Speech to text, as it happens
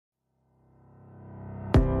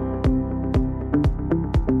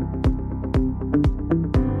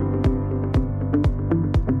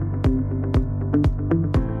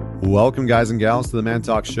Welcome, guys and gals, to the Man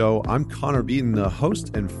Talks Show. I'm Connor Beaton, the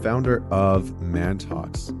host and founder of Man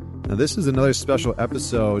Talks. Now, this is another special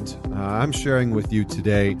episode I'm sharing with you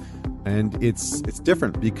today, and it's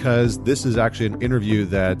different because this is actually an interview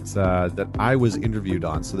that I was interviewed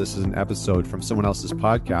on. So this is an episode from someone else's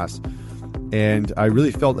podcast, and I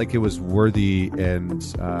really felt like it was worthy and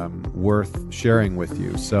worth sharing with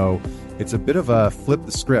you. So it's a bit of a flip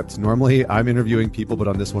the script. Normally, I'm interviewing people, but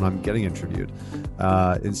on this one, I'm getting interviewed.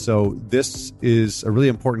 And so this is a really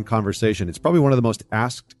important conversation. It's probably one of the most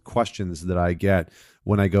asked questions that I get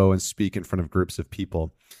when I go and speak in front of groups of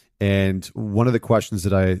people. And one of the questions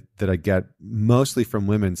that I get mostly from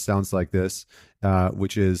women sounds like this,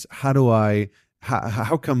 which is,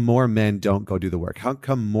 how come more men don't go do the work? How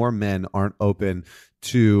come more men aren't open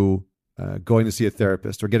to going to see a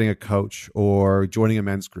therapist or getting a coach or joining a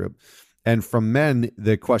men's group? And from men,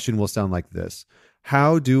 the question will sound like this: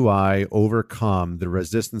 how do I overcome the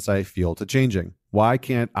resistance I feel to changing? Why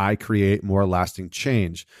can't I create more lasting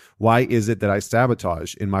change? Why is it that I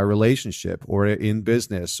sabotage in my relationship or in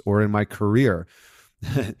business or in my career?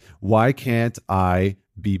 Why can't I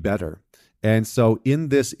be better? And so in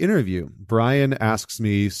this interview, Bryan asks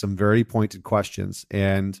me some very pointed questions.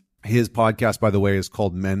 And his podcast, by the way, is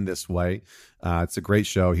called Men This Way. It's a great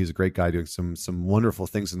show. He's a great guy doing some wonderful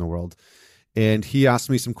things in the world. And he asked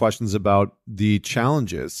me some questions about the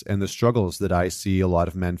challenges and the struggles that I see a lot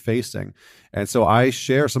of men facing. And so I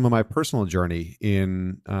share some of my personal journey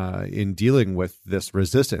in dealing with this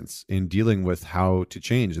resistance, in dealing with how to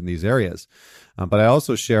change in these areas. But I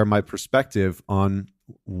also share my perspective on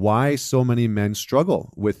why so many men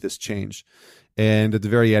struggle with this change. And at the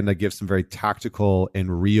very end, I give some very tactical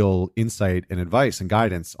and real insight and advice and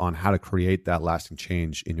guidance on how to create that lasting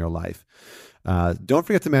change in your life. Don't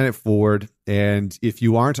forget to man it forward. And if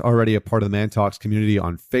you aren't already a part of the Man Talks community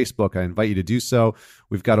on Facebook, I invite you to do so.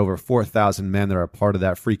 We've got over 4,000 men that are a part of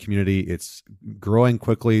that free community. It's growing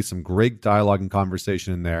quickly, some great dialogue and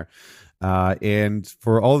conversation in there. And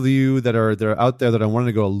for all of you that are out there that I wanted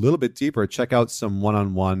to go a little bit deeper, check out some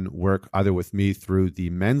one-on-one work either with me through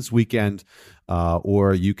the Men's Weekend,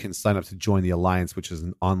 or you can sign up to join the Alliance, which is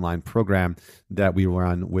an online program that we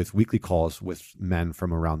run with weekly calls with men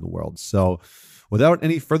from around the world. So without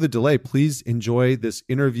any further delay, please enjoy this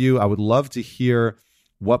interview. I would love to hear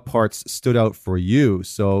what parts stood out for you.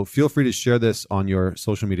 So feel free to share this on your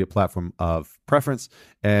social media platform of preference,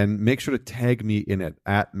 and make sure to tag me in it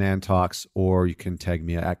at Man Talks, or you can tag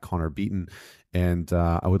me at Connor Beaton. And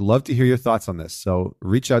I would love to hear your thoughts on this. So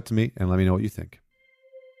reach out to me and let me know what you think.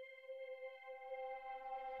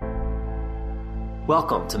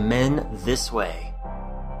 Welcome to Men This Way,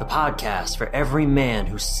 the podcast for every man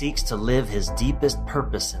who seeks to live his deepest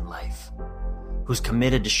purpose in life, who's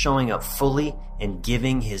committed to showing up fully and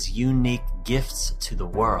giving his unique gifts to the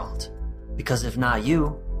world. Because if not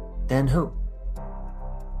you, then who?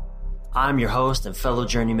 I'm your host and fellow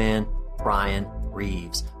journeyman, Bryan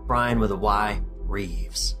Reeves. Bryan with a Y,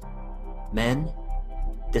 Reeves. Men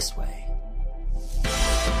This Way.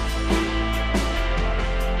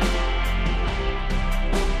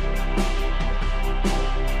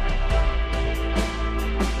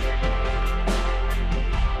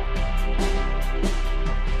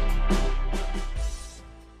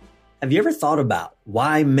 Have you ever thought about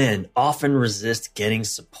why men often resist getting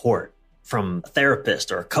support from a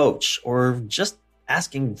therapist or a coach, or just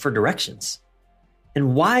asking for directions?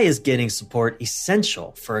 And why is getting support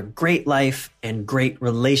essential for a great life and great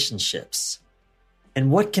relationships? And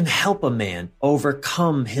what can help a man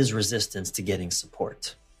overcome his resistance to getting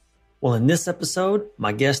support? Well, in this episode,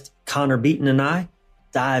 my guest Connor Beaton and I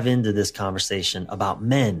dive into this conversation about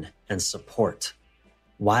men and support,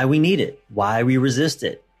 why we need it, why we resist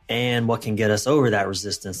it, and what can get us over that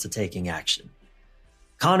resistance to taking action.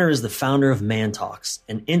 Connor is the founder of Man Talks,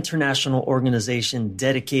 an international organization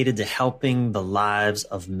dedicated to helping the lives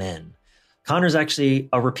of men. Connor's actually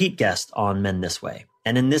a repeat guest on Men This Way.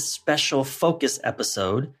 And in this special focus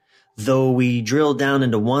episode, though we drill down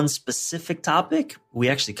into one specific topic, we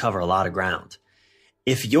actually cover a lot of ground.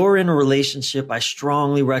 If you're in a relationship, I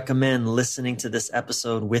strongly recommend listening to this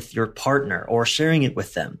episode with your partner or sharing it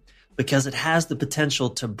with them, because it has the potential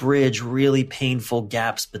to bridge really painful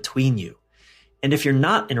gaps between you. And if you're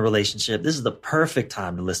not in a relationship, this is the perfect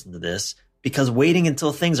time to listen to this, because waiting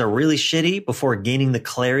until things are really shitty before gaining the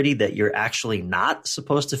clarity that you're actually not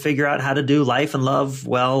supposed to figure out how to do life and love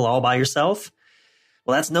well all by yourself,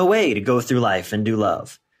 well, that's no way to go through life and do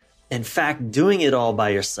love. In fact, doing it all by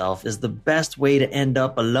yourself is the best way to end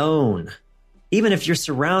up alone, even if you're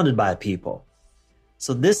surrounded by people.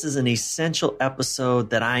 So this is an essential episode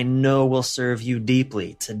that I know will serve you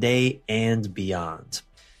deeply today and beyond.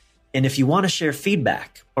 And if you want to share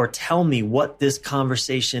feedback or tell me what this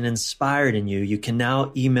conversation inspired in you, you can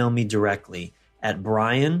now email me directly at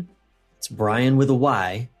Bryan, it's Bryan with a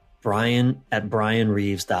Y, Bryan at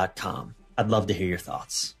BryanReeves.com. I'd love to hear your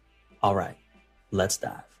thoughts. All right, let's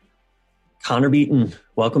dive. Connor Beaton,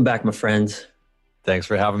 welcome back, my friend. Thanks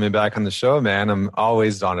for having me back on the show, man. I'm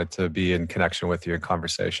always honored to be in connection with you in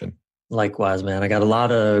conversation. Likewise, man. I got a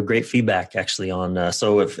lot of great feedback actually on.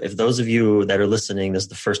 So if those of you that are listening, this is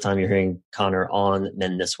the first time you're hearing Connor on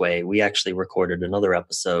Men This Way, we actually recorded another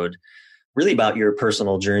episode really about your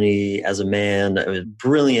personal journey as a man. It was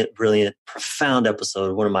brilliant, profound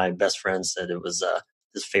episode. One of my best friends said it was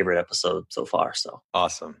his favorite episode so far. So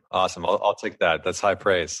awesome. I'll take that. That's high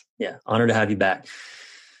praise. Yeah, honored to have you back.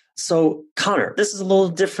 So, Connor, this is a little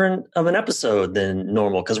different of an episode than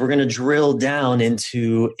normal because we're going to drill down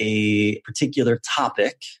into a particular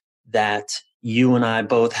topic that you and I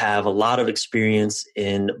both have a lot of experience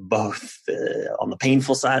in, both on the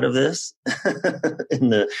painful side of this, in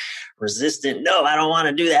the resistant, no, I don't want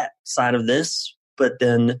to do that side of this, but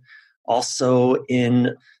then also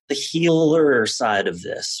in the healer side of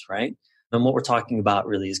this, right? And what we're talking about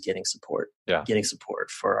really is getting support. Yeah. Getting support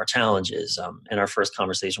for our challenges. In our first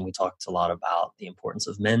conversation, we talked a lot about the importance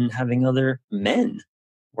of men having other men,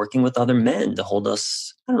 working with other men to hold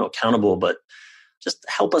us, accountable, but just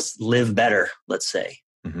help us live better, let's say.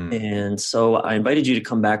 Mm-hmm. And so I invited you to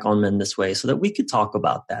come back on Men This Way so that we could talk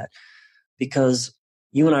about that, because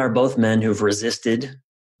you and I are both men who've resisted,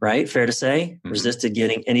 right? Fair to say, mm-hmm. resisted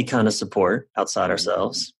getting any kind of support outside mm-hmm.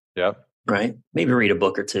 ourselves. Yep. Right? Maybe read a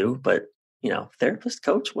book or two, but therapist,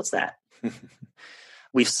 coach, what's that?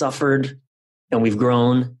 We've suffered and we've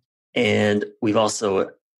grown, and we've also,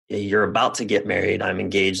 you're about to get married. I'm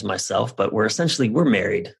engaged myself, but we're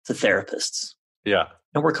married to therapists. Yeah.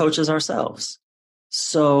 And we're coaches ourselves.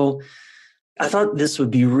 So I thought this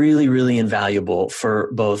would be really, really invaluable for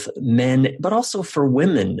both men, but also for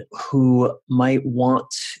women who might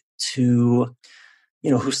want to,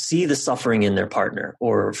 who see the suffering in their partner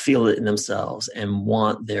or feel it in themselves and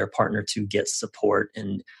want their partner to get support.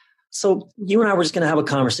 And so you and I were just going to have a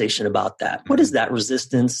conversation about that. What is that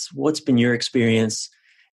resistance? What's been your experience?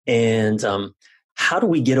 And how do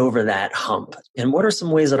we get over that hump? And what are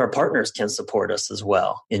some ways that our partners can support us as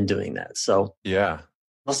well in doing that? So yeah,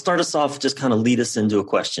 I'll start us off, just kind of lead us into a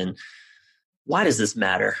question. Why does this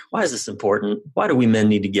matter? Why is this important? Why do we men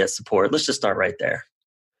need to get support? Let's just start right there.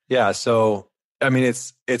 Yeah. So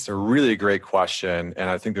it's a really great question. And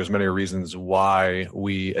I think there's many reasons why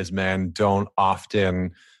we as men don't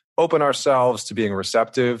often open ourselves to being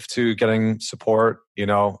receptive to getting support.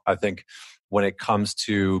 I think when it comes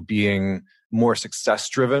to being more success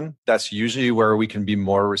driven, that's usually where we can be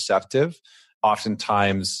more receptive.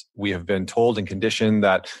 Oftentimes we have been told and conditioned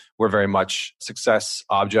that we're very much success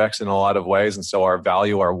objects in a lot of ways. And so our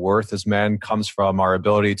value, our worth as men comes from our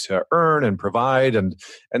ability to earn and provide and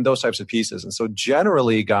those types of pieces. And so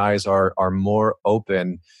generally guys are more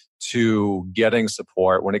open to getting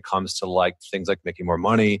support when it comes to things like making more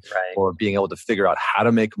money, right, or being able to figure out how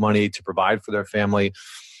to make money to provide for their family.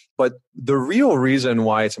 But the real reason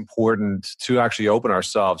why it's important to actually open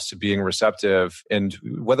ourselves to being receptive, and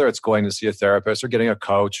whether it's going to see a therapist or getting a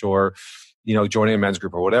coach or, joining a men's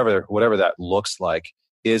group or whatever that looks like,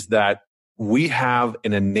 is that we have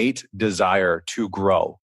an innate desire to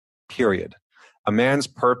grow, period. A man's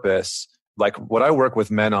purpose, like what I work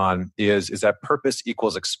with men on, is that purpose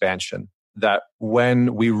equals expansion. That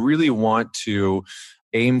when we really want to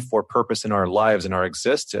aim for purpose in our lives, in our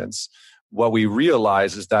existence, what we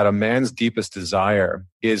realize is that a man's deepest desire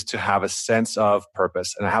is to have a sense of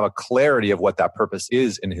purpose and have a clarity of what that purpose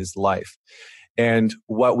is in his life. And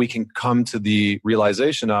what we can come to the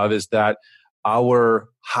realization of is that our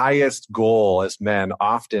highest goal as men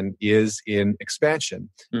often is in expansion.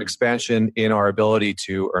 Expansion in our ability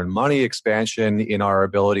to earn money, expansion in our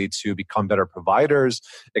ability to become better providers,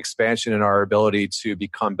 expansion in our ability to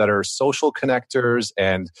become better social connectors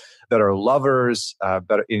and better lovers,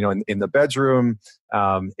 better, in the bedroom,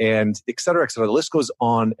 and et cetera, et cetera. The list goes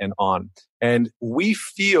on and on. And we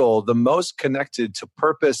feel the most connected to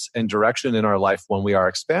purpose and direction in our life when we are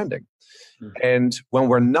expanding. And when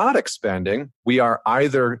we're not expanding, we are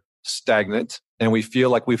either stagnant and we feel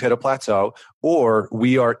like we've hit a plateau, or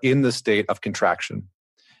we are in the state of contraction.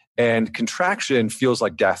 And contraction feels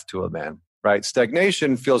like death to a man, right?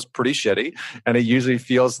 Stagnation feels pretty shitty. And it usually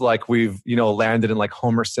feels like we've, landed in like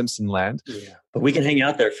Homer Simpson land. Yeah. But we can hang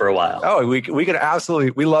out there for a while. Oh, we can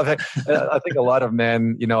absolutely, we love it. I think a lot of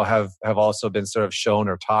men, have also been sort of shown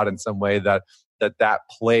or taught in some way that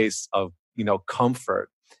place of, comfort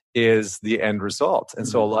is the end result. And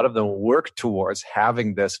so a lot of them work towards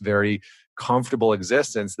having this very comfortable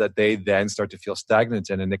existence that they then start to feel stagnant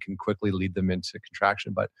in, and it can quickly lead them into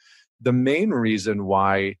contraction. But the main reason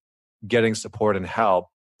why getting support and help,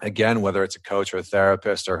 again, whether it's a coach or a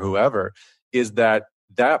therapist or whoever, is that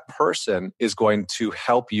that person is going to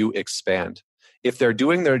help you expand. If they're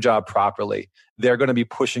doing their job properly, they're going to be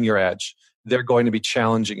pushing your edge. They're going to be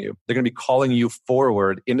challenging you. They're going to be calling you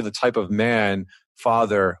forward into the type of man,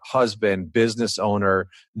 father, husband, business owner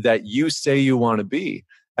that you say you want to be.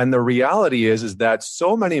 And the reality is that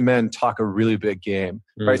so many men talk a really big game,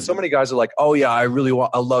 right? So many guys are like, oh yeah, I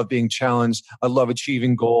love being challenged. I love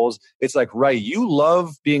achieving goals. It's like, right, you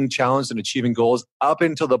love being challenged and achieving goals up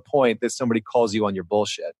until the point that somebody calls you on your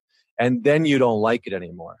bullshit. And then you don't like it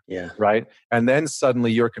anymore, right? And then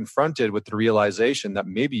suddenly you're confronted with the realization that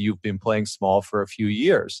maybe you've been playing small for a few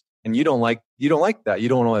years. And you don't like that. You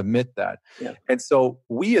don't want to admit that. Yeah. And so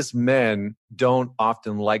we as men don't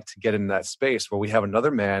often like to get in that space where we have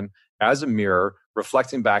another man as a mirror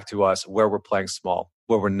reflecting back to us where we're playing small,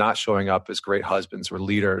 where we're not showing up as great husbands or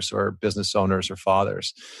leaders or business owners or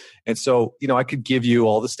fathers. And so, I could give you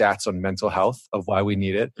all the stats on mental health of why we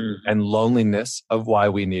need it and loneliness of why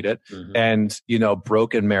we need it and,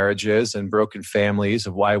 broken marriages and broken families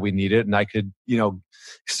of why we need it. And I could,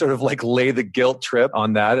 sort of like lay the guilt trip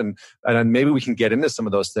on that. And maybe we can get into some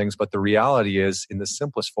of those things. But the reality is, in the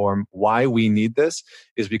simplest form, why we need this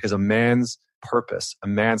is because a man's purpose, a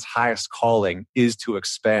man's highest calling is to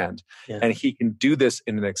expand. Yeah. And he can do this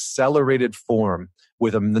in an accelerated form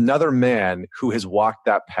with another man who has walked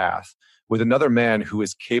that path, with another man who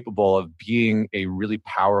is capable of being a really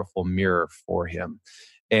powerful mirror for him.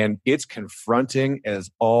 And it's confronting as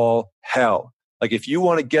all hell. Like if you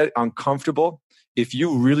want to get uncomfortable, if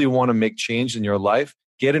you really want to make change in your life,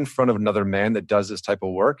 get in front of another man that does this type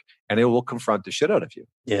of work and it will confront the shit out of you.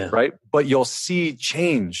 Yeah. Right. But you'll see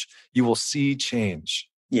change. You will see change.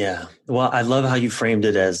 Yeah. Well, I love how you framed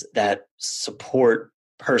it as that support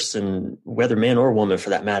person, whether man or woman for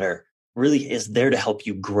that matter, really is there to help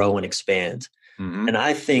you grow and expand. And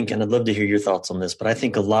I think, and I'd love to hear your thoughts on this, but I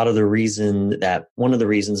think one of the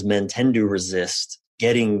reasons men tend to resist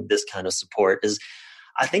getting this kind of support is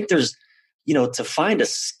I think there's, to find a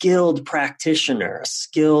skilled practitioner, a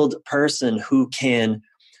skilled person who can,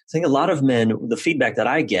 I think a lot of men, the feedback that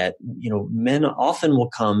I get, men often will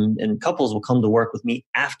come and couples will come to work with me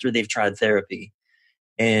after they've tried therapy.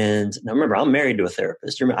 And now remember, I'm married to a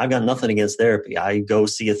therapist. I've got nothing against therapy. I go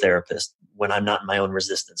see a therapist when I'm not in my own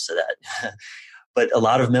resistance to that. But a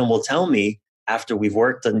lot of men will tell me after we've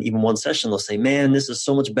worked on even one session, they'll say, man, this is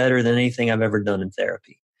so much better than anything I've ever done in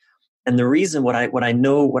therapy. And the reason what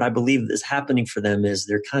I believe is happening for them is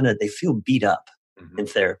they feel beat up in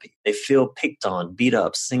therapy. They feel picked on, beat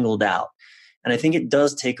up, singled out. And I think it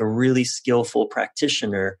does take a really skillful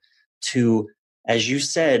practitioner to, as you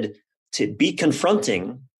said, to be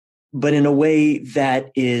confronting, but in a way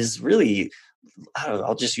that is really,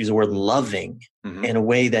 I'll just use the word loving, in a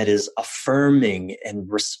way that is affirming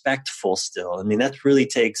and respectful still. I mean, that really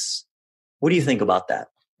takes, what do you think about that?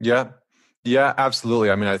 Yeah, absolutely.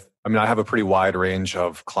 I mean, I have a pretty wide range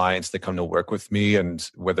of clients that come to work with me, and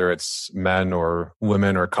whether it's men or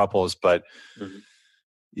women or couples, but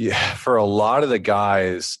yeah, for a lot of the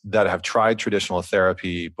guys that have tried traditional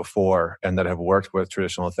therapy before and that have worked with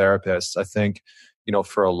traditional therapists, I think,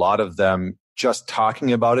 for a lot of them, just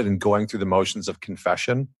talking about it and going through the motions of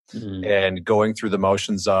confession and going through the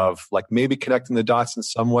motions of like maybe connecting the dots in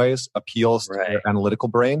some ways appeals to their analytical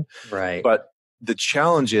brain. Right. But the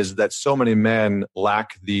challenge is that so many men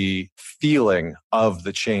lack the feeling of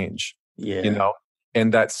the change,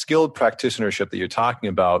 and that skilled practitionership that you're talking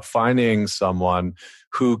about, finding someone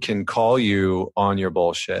who can call you on your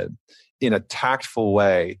bullshit in a tactful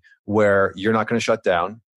way where you're not going to shut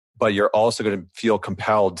down, but you're also going to feel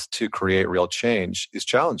compelled to create real change is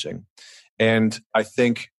challenging. And I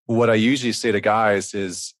think what I usually say to guys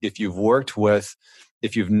is if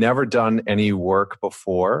you've never done any work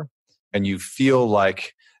before and you feel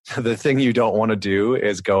like the thing you don't want to do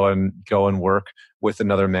is go and work with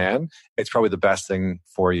another man, it's probably the best thing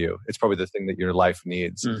for you. It's probably the thing that your life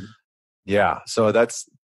needs. Yeah. So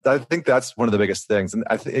I think that's one of the biggest things. And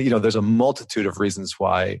I think, there's a multitude of reasons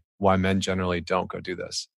why men generally don't go do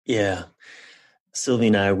this. Yeah. Sylvie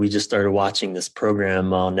and I, we just started watching this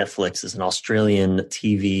program on Netflix. It's an Australian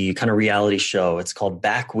TV kind of reality show. It's called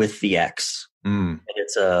Back with the Ex. And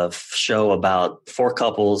it's a show about 4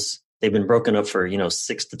 couples. They've been broken up for,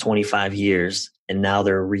 6 to 25 years. And now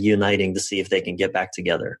they're reuniting to see if they can get back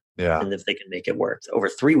together. Yeah. And if they can make it work over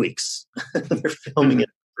 3 weeks. They're filming it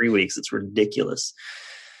for 3 weeks. It's ridiculous.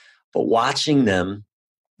 But watching them,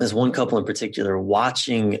 there's one couple in particular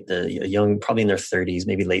watching a young, probably in their 30s,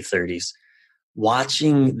 maybe late 30s,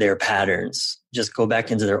 watching their patterns just go back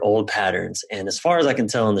into their old patterns. And as far as I can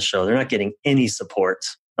tell in the show, they're not getting any support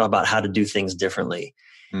about how to do things differently.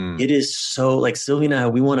 Mm. It is so, like Sylvie and I,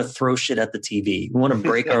 we want to throw shit at the TV. We want to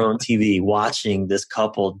break our own TV watching this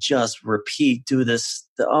couple just repeat, do this.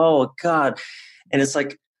 Oh God. And it's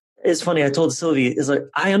like, it's funny. I told Sylvie, it's like,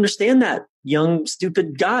 I understand that young,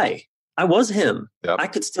 stupid guy. I was him. Yep. I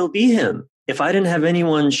could still be him. If I didn't have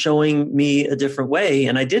anyone showing me a different way,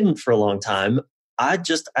 and I didn't for a long time, I'd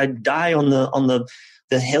die on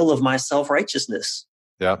the hill of my self-righteousness.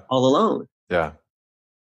 Yeah. All alone. Yeah.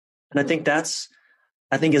 And I think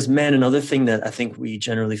as men, another thing that I think we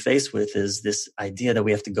generally face with is this idea that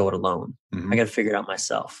we have to go it alone. Mm-hmm. I got to figure it out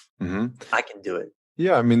myself. Mm-hmm. I can do it.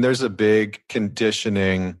 Yeah. I mean, there's a big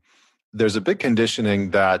conditioning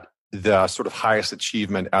that the sort of highest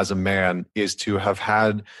achievement as a man is to have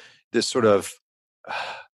had this sort of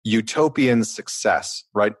utopian success,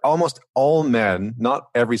 right? Almost all men, not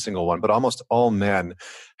every single one, but almost all men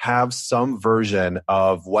have some version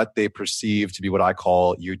of what they perceive to be what I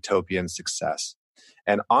call utopian success.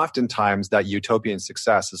 And oftentimes that utopian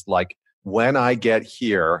success is like, when I get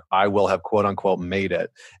here, I will have quote unquote made it.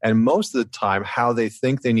 And most of the time, how they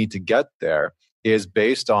think they need to get there is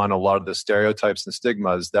based on a lot of the stereotypes and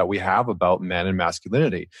stigmas that we have about men and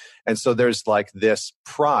masculinity. And so there's like this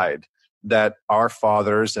pride that our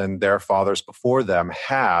fathers and their fathers before them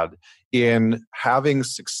had in having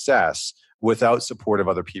success without support of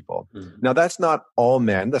other people. Mm-hmm. Now, that's not all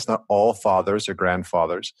men. That's not all fathers or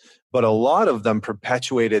grandfathers. But a lot of them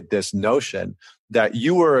perpetuated this notion that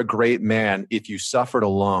you were a great man if you suffered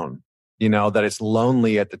alone, that it's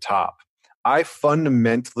lonely at the top. I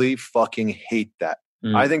fundamentally fucking hate that.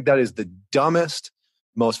 I think that is the dumbest,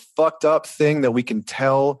 most fucked up thing that we can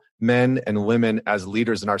tell men and women as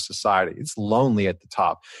leaders in our society. It's lonely at the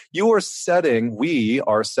top. We are setting,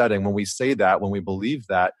 when we say that, when we believe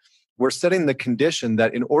that, we're setting the condition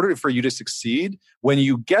that in order for you to succeed, when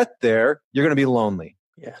you get there, you're going to be lonely.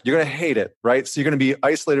 Yeah. You're going to hate it, right? So you're going to be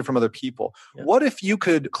isolated from other people. Yeah. What if you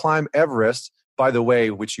could climb Everest, by the way,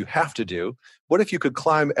 which you have to do? What if you could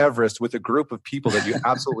climb Everest with a group of people that you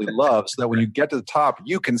absolutely love so that when you get to the top,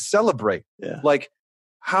 you can celebrate? Yeah. Like,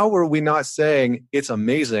 how are we not saying it's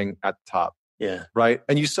amazing at the top? Yeah. Right.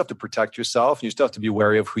 And you still have to protect yourself. And you still have to be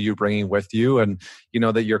wary of who you're bringing with you. And,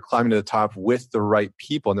 that you're climbing to the top with the right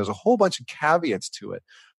people. And there's a whole bunch of caveats to it.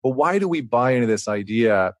 But why do we buy into this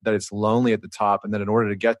idea that it's lonely at the top and that in order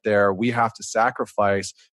to get there, we have to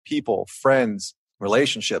sacrifice people, friends,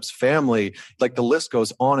 relationships, family, like the list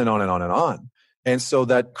goes on and on and on and on. And so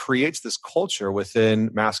that creates this culture within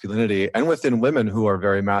masculinity and within women who are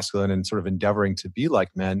very masculine and sort of endeavoring to be like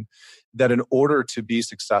men, that in order to be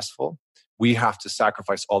successful, we have to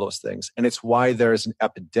sacrifice all those things. And it's why there's an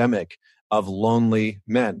epidemic of lonely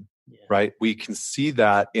men, right? We can see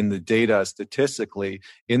that in the data statistically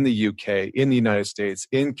in the UK, in the United States,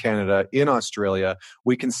 in Canada, in Australia.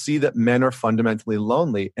 We can see that men are fundamentally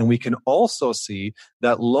lonely. And we can also see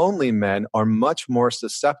that lonely men are much more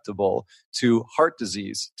susceptible to heart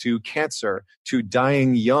disease, to cancer, to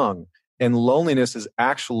dying young. And loneliness is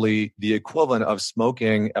actually the equivalent of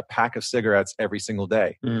smoking a pack of cigarettes every single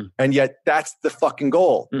day. And yet that's the fucking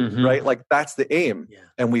goal, right? Like that's the aim. Yeah.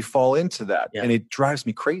 And we fall into that. Yeah. And it drives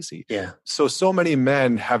me crazy. Yeah. So many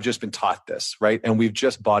men have just been taught this, right? And we've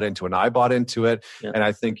just bought into it. And I bought into it. Yeah. And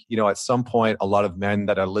I think, at some point, a lot of men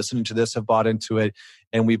that are listening to this have bought into it.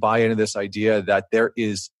 And we buy into this idea that there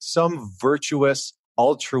is some virtuous,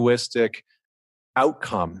 altruistic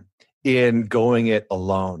outcome in going it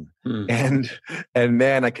alone. And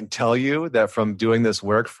man, I can tell you that from doing this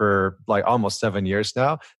work for like almost 7 years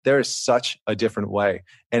now, there is such a different way.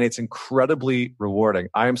 And it's incredibly rewarding.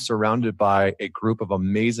 I am surrounded by a group of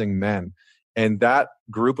amazing men. And that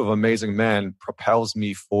group of amazing men propels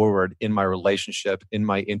me forward in my relationship, in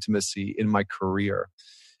my intimacy, in my career.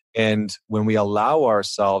 And when we allow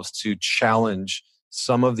ourselves to challenge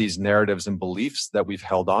some of these narratives and beliefs that we've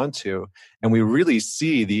held on to, and we really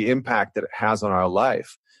see the impact that it has on our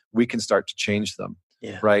life, we can start to change them,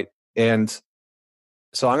 right? And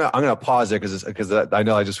so I'm going to pause there because I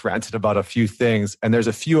know I just ranted about a few things, and there's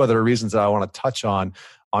a few other reasons that I want to touch on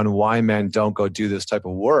why men don't go do this type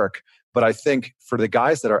of work. But I think for the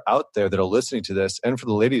guys that are out there that are listening to this, and for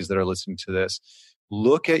the ladies that are listening to this,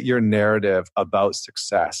 look at your narrative about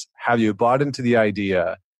success. Have you bought into the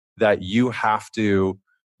idea that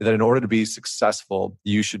that in order to be successful,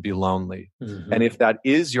 you should be lonely? And if that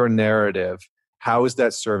is your narrative, how is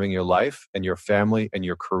that serving your life and your family and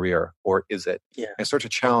your career? Or is it? And start to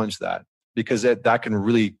challenge that, because that can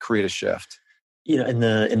really create a shift. In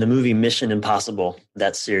the movie Mission Impossible,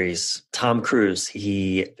 that series, Tom Cruise,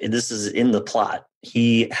 this is in the plot.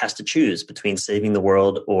 He has to choose between saving the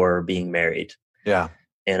world or being married. Yeah.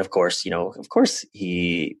 And of course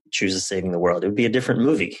he chooses saving the world. It would be a different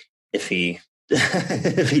movie if he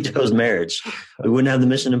if he chose marriage. We wouldn't have the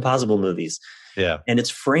Mission Impossible movies. Yeah. And it's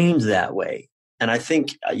framed that way. And I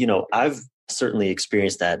think, I've certainly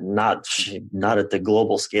experienced that, not at the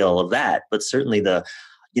global scale of that, but certainly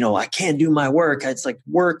I can't do my work. It's like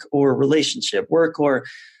work or relationship, work or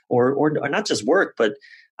not just work, but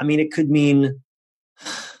I mean, it could mean,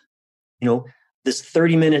 this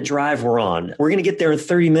 30-minute drive we're on. We're going to get there in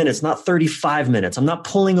 30 minutes, not 35 minutes. I'm not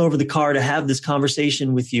pulling over the car to have this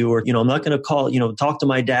conversation with you, or, I'm not going to call, talk to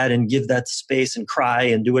my dad and give that space and cry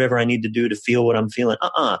and do whatever I need to do to feel what I'm feeling.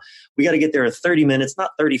 We got to get there in 30 minutes, not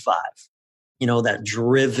 35. That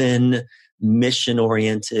driven, mission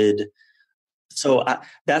oriented. So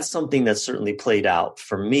that's something that's certainly played out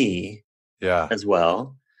for me as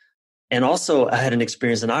well. And also, I had an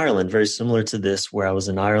experience in Ireland very similar to this, where I was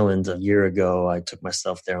in Ireland a year ago. I took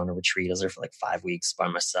myself there on a retreat. I was there for like 5 weeks by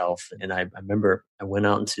myself. And I remember I went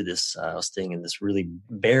out into this, I was staying in this really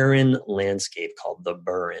barren landscape called the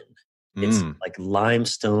Burren. It's like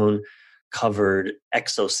limestone covered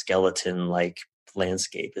exoskeleton like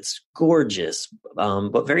landscape. It's gorgeous,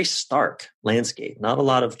 but very stark landscape. Not a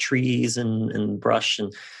lot of trees and brush,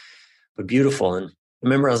 but beautiful. And I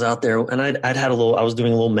remember I was out there and I was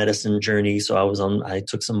doing a little medicine journey. So I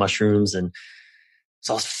took some mushrooms, and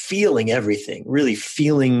so I was feeling everything, really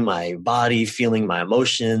feeling my body, feeling my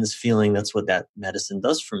emotions, feeling that's what that medicine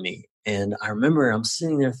does for me. And I remember I'm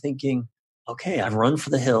sitting there thinking, okay, I've run for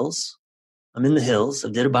the hills. I'm in the hills. I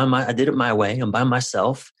did it my way. I'm by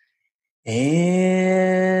myself, and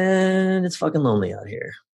it's fucking lonely out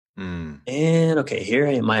here. And okay, here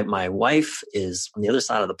I am. My wife is on the other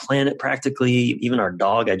side of the planet practically. Even our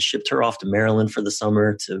dog, I'd shipped her off to Maryland for the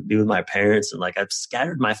summer to be with my parents. And like, I've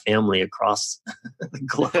scattered my family across the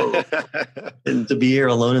globe and to be here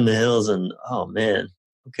alone in the hills. And oh man,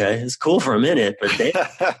 okay, it's cool for a minute, but ain't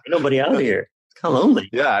nobody out here. It's kind of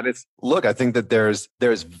lonely. Yeah. And I think that there's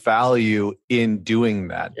value in doing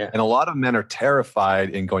that. Yeah. And a lot of men are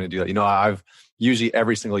terrified in going to do that. I've usually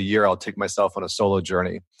every single year I'll take myself on a solo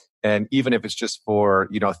journey. And even if it's just for,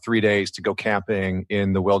 3 days to go camping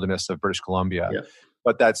in the wilderness of British Columbia. Yeah.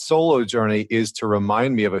 But that solo journey is to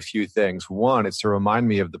remind me of a few things. One, it's to remind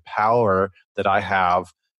me of the power that I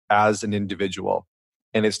have as an individual.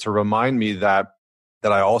 And it's to remind me that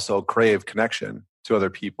I also crave connection to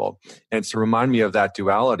other people. And it's to remind me of that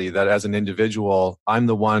duality, that as an individual, I'm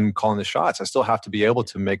the one calling the shots. I still have to be able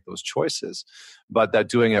to make those choices, but that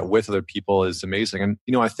doing it with other people is amazing. And,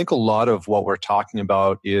 I think a lot of what we're talking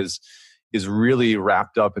about is really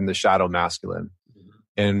wrapped up in the shadow masculine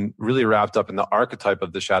and really wrapped up in the archetype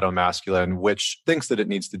of the shadow masculine, which thinks that it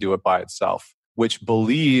needs to do it by itself, which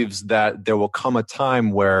believes that there will come a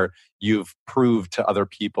time where you've proved to other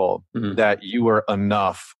people that you are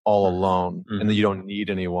enough all alone and that you don't need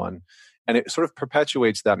anyone. And it sort of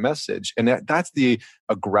perpetuates that message. And that's the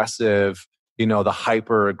aggressive, the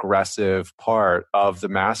hyper aggressive part of the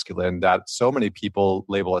masculine that so many people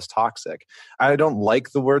label as toxic. I don't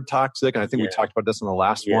like the word toxic. And I think we talked about this in the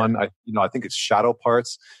last one. I think it's shadow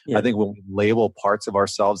parts. Yeah. I think when we label parts of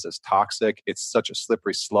ourselves as toxic, it's such a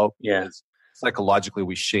slippery slope. Yeah. Psychologically,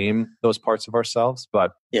 we shame those parts of ourselves.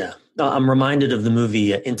 But yeah, I'm reminded of the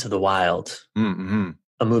movie Into the Wild.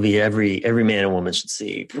 A movie every man and woman should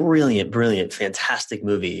see. Brilliant, fantastic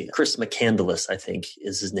movie. Chris McCandless, I think,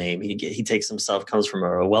 is his name. He takes himself, comes from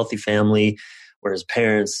a wealthy family where his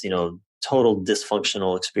parents, total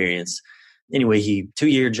dysfunctional experience. Anyway,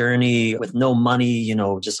 2-year journey with no money,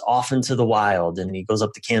 just off into the wild. And he goes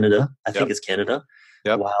up to Canada. I think it's Canada,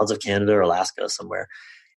 the wilds of Canada or Alaska somewhere.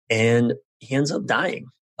 And he ends up dying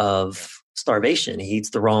of starvation. He eats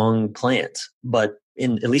the wrong plant. But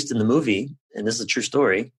at least in the movie, and this is a true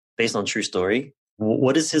story, based on true story,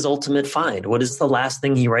 what is his ultimate find? What is the last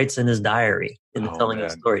thing he writes in his diary in the telling of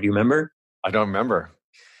the story? Do you remember? I don't remember.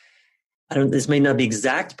 This may not be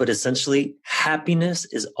exact, but essentially, happiness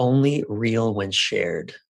is only real when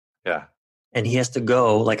shared. Yeah. And he has to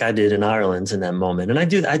go, like I did in Ireland in that moment. And I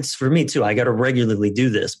do that for me too. I got to regularly do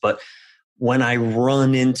this. But when I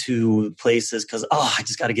run into places because, I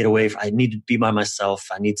just got to get away. I need to be by myself.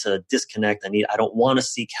 I need to disconnect. I don't want to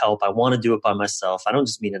seek help. I want to do it by myself. I don't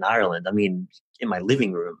just mean in Ireland. I mean, in my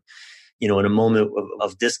living room, in a moment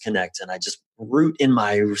of disconnect. And I just root in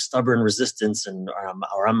my stubborn resistance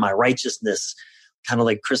or on my righteousness, kind of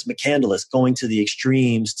like Chris McCandless, going to the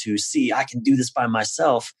extremes to see I can do this by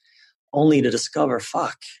myself, only to discover,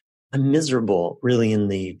 fuck, I'm miserable really in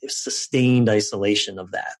the sustained isolation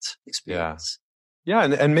of that experience. Yeah.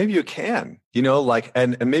 And maybe you can, like,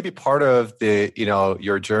 and maybe part of the,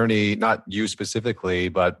 your journey, not you specifically,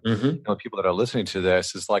 but people that are listening to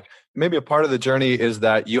this is like, maybe a part of the journey is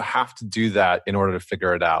that you have to do that in order to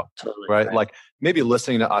figure it out. Totally, right? Like maybe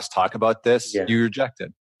listening to us talk about this, you reject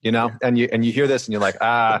it, and you hear this and you're like,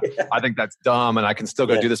 I think that's dumb and I can still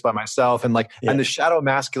go do this by myself. And like, and the shadow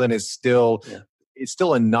masculine is still, it's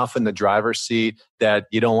still enough in the driver's seat that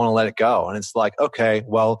you don't want to let it go. And it's like, okay,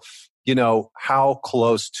 well, how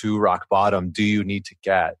close to rock bottom do you need to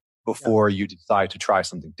get before you decide to try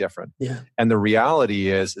something different? Yeah. And the reality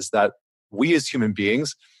is that we as human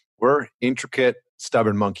beings, we're intricate,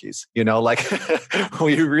 stubborn monkeys, like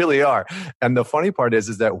we really are. And the funny part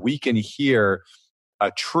is that we can hear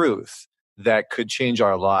a truth that could change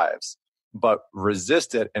our lives, but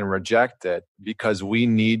resist it and reject it because we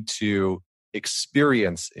need to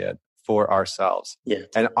experience it for ourselves. Yeah.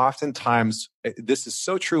 And oftentimes, this is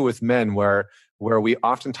so true with men where we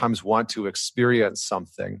oftentimes want to experience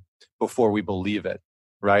something before we believe it,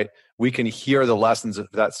 right? We can hear the lessons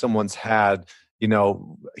that someone's had,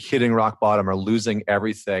 hitting rock bottom or losing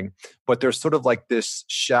everything. But there's sort of like this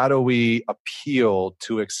shadowy appeal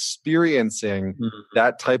to experiencing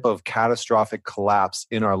that type of catastrophic collapse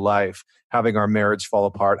in our life, having our marriage fall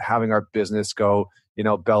apart, having our business go,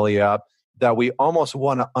 belly up, that we almost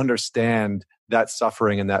want to understand that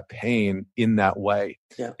suffering and that pain in that way.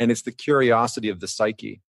 Yeah. And it's the curiosity of the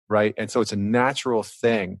psyche, right? And so it's a natural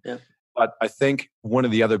thing. Yeah. But I think one of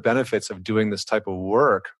the other benefits of doing this type of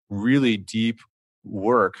work, really deep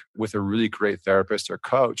work with a really great therapist or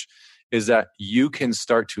coach, is that you can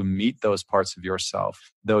start to meet those parts of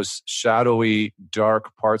yourself, those shadowy,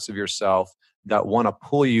 dark parts of yourself that want to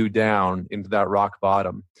pull you down into that rock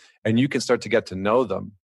bottom. And you can start to get to know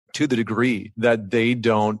them to the degree that they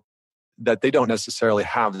don't necessarily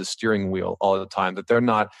have the steering wheel all the time, that they're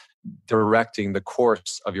not directing the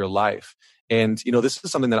course of your life. And, this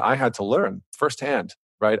is something that I had to learn firsthand,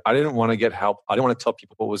 right? I didn't want to get help. I didn't want to tell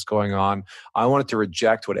people what was going on. I wanted to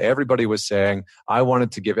reject what everybody was saying. I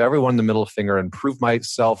wanted to give everyone the middle finger and prove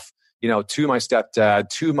myself, to my stepdad,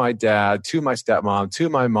 to my dad, to my stepmom, to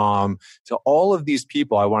my mom, to all of these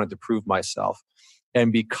people. I wanted to prove myself.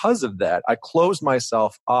 And because of that, I closed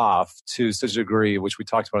myself off to such a degree, which we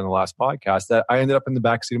talked about in the last podcast, that I ended up in the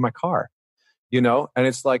backseat of my car, and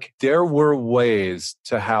it's like there were ways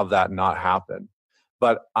to have that not happen,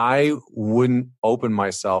 but I wouldn't open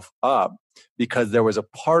myself up because there was a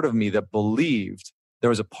part of me that believed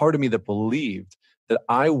that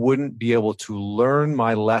I wouldn't be able to learn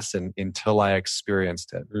my lesson until I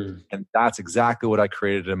experienced it. And that's exactly what I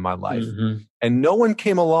created in my life. And no one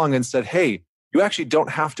came along and said, hey, you actually don't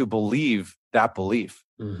have to believe that belief.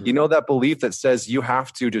 That belief that says you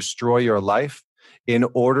have to destroy your life in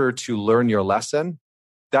order to learn your lesson?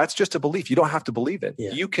 That's just a belief. You don't have to believe it.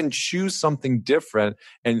 Yeah. You can choose something different.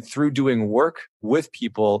 And through doing work with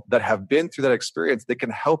people that have been through that experience, they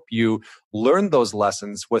can help you learn those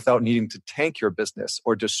lessons without needing to tank your business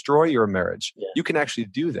or destroy your marriage. Yeah. You can actually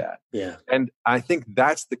do that. Yeah. And I think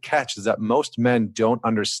that's the catch, is that most men don't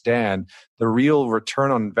understand the real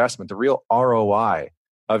return on investment, the real ROI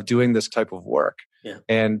of doing this type of work. Yeah.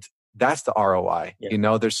 And that's the ROI.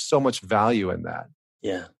 Yeah. There's so much value in that.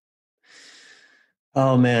 Yeah.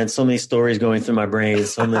 Oh man, so many stories going through my brain.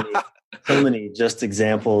 So many just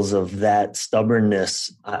examples of that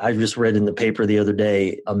stubbornness. I just read in the paper the other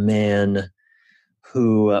day, a man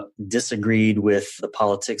who disagreed with the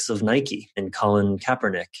politics of Nike and Colin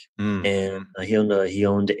Kaepernick. And he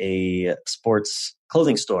owned a sports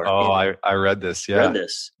clothing store. Oh, I read this. Yeah. Read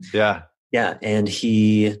this. Yeah. Yeah. And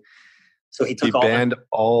he took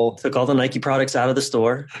all the Nike products out of the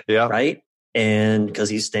store. Yeah. Right. And because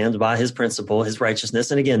he stands by his principle, his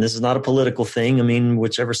righteousness. And again, this is not a political thing. I mean,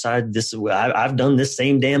 whichever side I've done this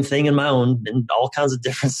same damn thing in my own, in all kinds of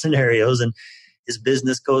different scenarios. And his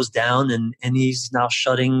business goes down and he's now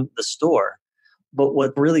shutting the store. But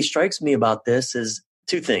what really strikes me about this is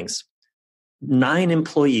two things. 9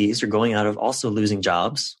 employees are going out of also losing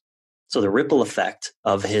jobs. So the ripple effect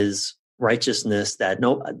of his righteousness that,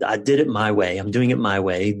 no, I did it my way. I'm doing it my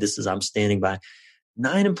way. I'm standing by.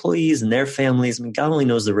 9 employees and their families. I mean, God only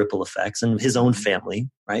knows the ripple effects, and his own family,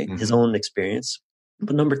 right? His own experience.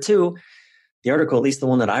 But number 2, the article, at least the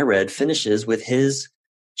one that I read, finishes with his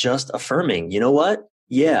just affirming, you know what?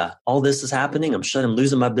 Yeah, all this is happening. I'm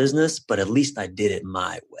losing my business, but at least I did it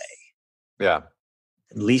my way. Yeah.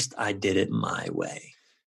 At least I did it my way.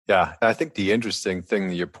 Yeah. I think the interesting thing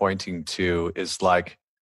that you're pointing to is like,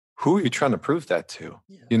 who are you trying to prove that to?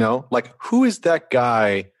 Yeah. Like, who is that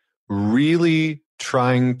guy really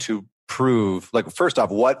trying to prove? Like, first off,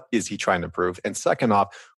 what is he trying to prove? And second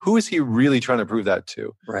off, who is he really trying to prove that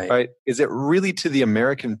to? Right? Is it really to the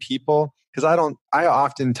American people? Because I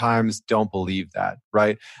oftentimes don't believe that,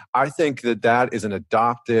 right? I think that is an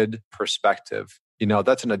adopted perspective.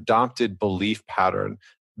 That's an adopted belief pattern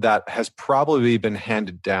that has probably been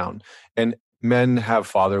handed down. And men have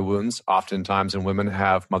father wounds oftentimes, and women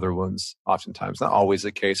have mother wounds oftentimes. Not always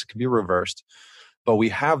the case. It can be reversed. But we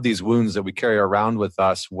have these wounds that we carry around with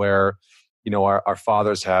us where, our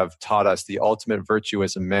fathers have taught us the ultimate virtue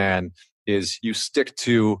as a man is you stick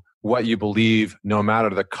to what you believe no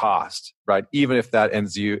matter the cost, right? Even if that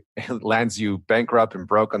lands you bankrupt and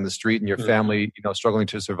broke on the street and your family, struggling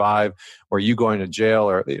to survive, or you going to jail,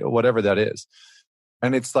 or whatever that is.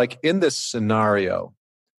 And it's like, in this scenario,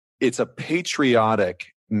 it's a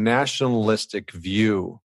patriotic, nationalistic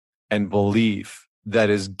view and belief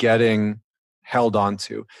that is getting held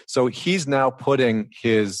onto. So he's now putting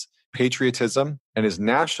his patriotism and his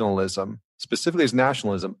nationalism, specifically his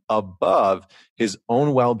nationalism, above his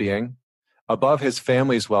own well-being, above his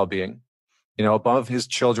family's well-being, above his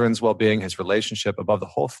children's well-being, his relationship, above the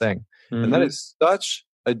whole thing. And that is such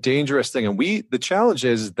a dangerous thing. And the challenge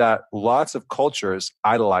is that lots of cultures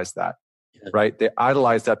idolize that, right? They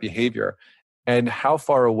idolize that behavior. And how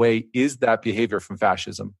far away is that behavior from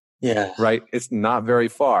fascism? Yeah. Right? It's not very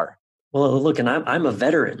far. Well, look, and I'm a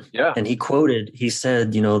veteran. Yeah. And he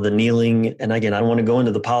said, the kneeling, and again, I don't want to go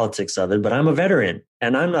into the politics of it, but I'm a veteran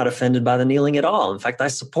and I'm not offended by the kneeling at all. In fact, I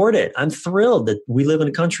support it. I'm thrilled that we live in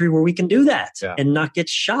a country where we can do that and not get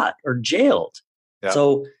shot or jailed. Yeah.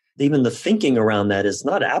 So even the thinking around that is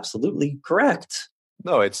not absolutely correct.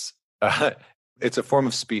 No, it's a form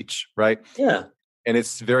of speech, right? Yeah. And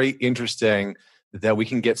it's very interesting that we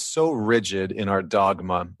can get so rigid in our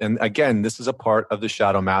dogma. And again, this is a part of the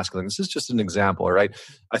shadow masculine. This is just an example, right?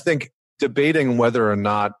 I think debating whether or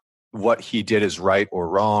not what he did is right or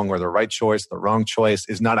wrong, or the right choice, the wrong choice,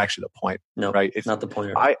 is not actually the point. No, right? It's not the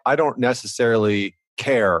point. I don't necessarily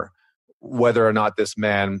care whether or not this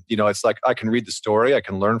man, it's like, I can read the story, I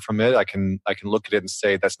can learn from it, I can look at it and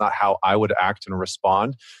say, that's not how I would act and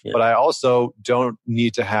respond. Yeah. But I also don't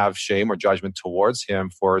need to have shame or judgment towards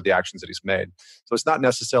him for the actions that he's made. So it's not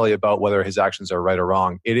necessarily about whether his actions are right or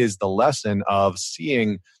wrong. It is the lesson of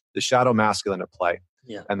seeing the shadow masculine at play.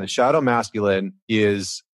 Yeah. And the shadow masculine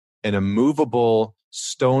is an immovable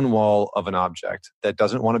stone wall of an object that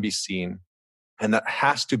doesn't want to be seen, and that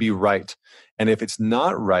has to be right. And if it's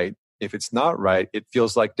not right, it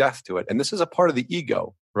feels like death to it. And this is a part of the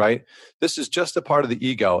ego, right? This is just a part of the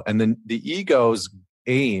ego. And then the ego's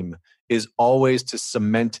aim is always to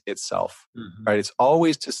cement itself, right? It's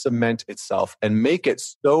always to cement itself and make it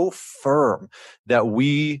so firm that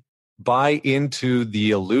we buy into the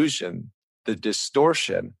illusion, the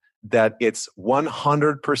distortion, that it's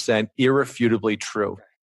 100% irrefutably true.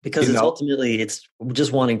 Because it's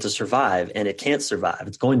just wanting to survive, and it can't survive.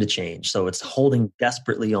 It's going to change. So it's holding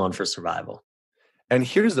desperately on for survival. And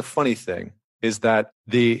here's the funny thing, is that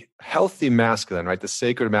the healthy masculine, right? The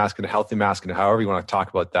sacred masculine, healthy masculine, however you want to talk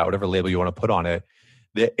about that, whatever label you want to put on it,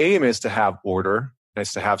 the aim is to have order, and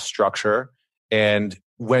it's to have structure. And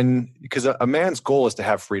because a man's goal is to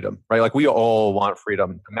have freedom, right? Like, we all want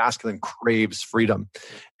freedom. The masculine craves freedom.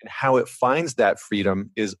 And how it finds that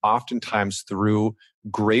freedom is oftentimes through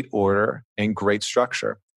great order and great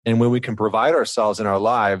structure. And when we can provide ourselves in our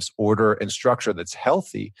lives order and structure that's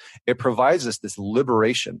healthy, it provides us this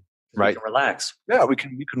liberation, right? We can relax. Yeah, we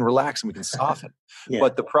can relax and we can soften. Yeah.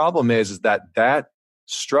 But the problem is that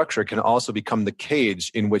structure can also become the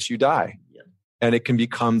cage in which you die. Yeah. And it can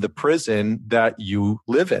become the prison that you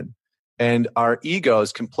live in. And our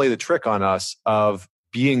egos can play the trick on us of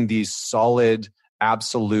being these solid,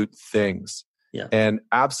 absolute things. Yeah. And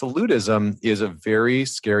absolutism is a very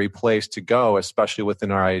scary place to go, especially within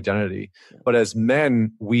our identity. Yeah. But as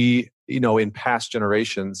men, we, in past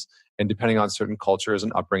generations, and depending on certain cultures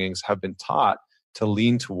and upbringings, have been taught to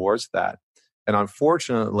lean towards that. And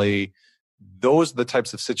unfortunately, those are the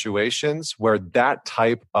types of situations where that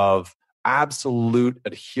type of absolute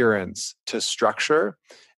adherence to structure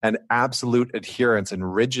and absolute adherence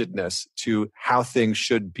and rigidness to how things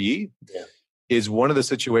should be is one of the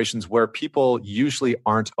situations where people usually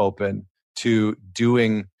aren't open to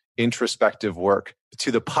doing introspective work, to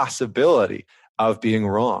the possibility of being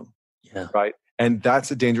wrong, right? And that's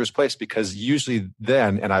a dangerous place, because usually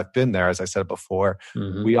then, and I've been there, as I said before,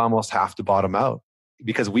 we almost have to bottom out,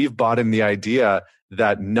 because we've bought in the idea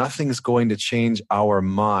that nothing's going to change our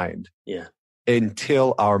mind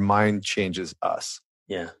until our mind changes us.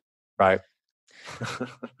 Yeah. Right?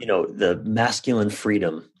 The masculine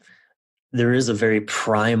freedom, there is a very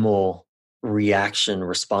primal reaction,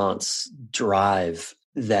 response, drive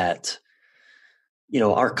that,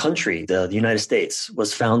 our country, the United States,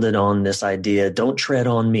 was founded on this idea, don't tread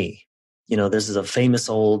on me. This is a famous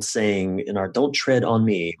old saying in our don't tread on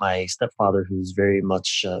me. My stepfather, who's very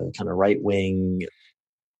much kind of right-wing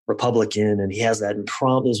Republican, and he has that in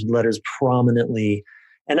those letters prominently.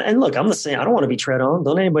 And look, I'm the same. I don't want to be tread on.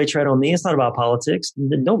 Don't anybody tread on me. It's not about politics.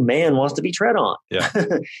 No man wants to be tread on. Yeah.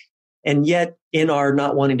 And yet, in our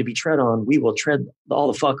not wanting to be tread on, we will tread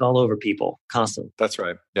all the fuck all over people constantly. That's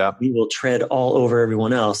right. Yeah. We will tread all over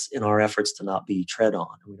everyone else in our efforts to not be tread on.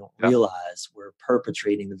 We don't realize we're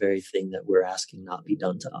perpetrating the very thing that we're asking not be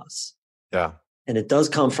done to us. Yeah. And it does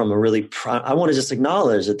come from I want to just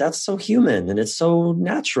acknowledge that that's so human and it's so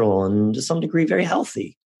natural and to some degree very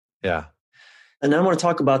healthy. Yeah. And I want to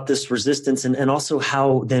talk about this resistance and also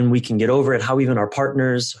how then we can get over it, how even our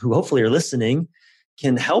partners who hopefully are listening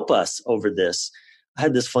can help us over this. I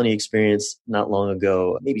had this funny experience not long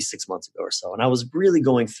ago, maybe 6 months ago or so. And I was really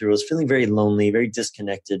I was feeling very lonely, very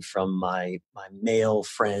disconnected from my male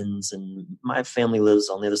friends, and my family lives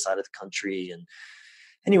on the other side of the country. And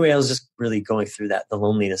anyway, I was just really going through the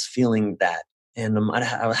loneliness, feeling that. And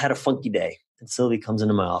I had a funky day. And Sylvie comes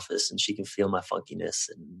into my office and she can feel my funkiness.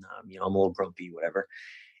 And, I'm a little grumpy, whatever.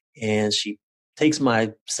 And she takes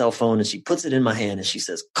my cell phone and she puts it in my hand and she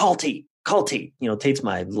says, call Tate. Tate's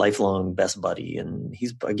my lifelong best buddy. And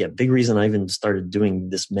he's, again, big reason I even started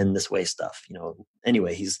doing this Men This Way stuff.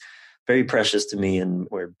 Anyway, he's very precious to me and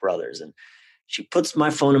we're brothers. And she puts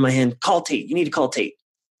my phone in my hand, call Tate. You need to call Tate.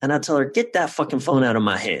 And I tell her, get that fucking phone out of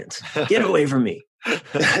my hand. Get away from me.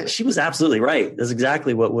 She was absolutely right. That's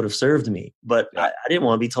exactly what would have served me. But I didn't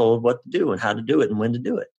want to be told what to do and how to do it and when to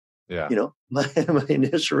do it. Yeah. My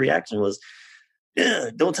initial reaction was,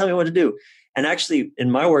 don't tell me what to do. And actually,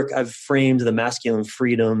 in my work, I've framed the masculine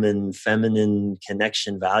freedom and feminine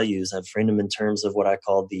connection values. I've framed them in terms of what I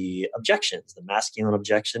call the objections, the masculine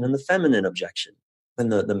objection and the feminine objection.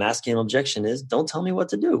 And the masculine objection is, don't tell me what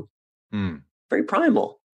to do. Very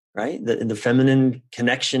primal, right? The feminine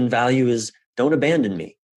connection value is, don't abandon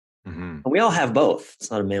me. Mm-hmm. And we all have both.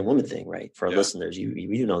 It's not a man-woman thing, right? For our listeners,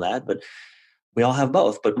 you know that, but we all have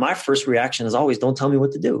both. But my first reaction is always, don't tell me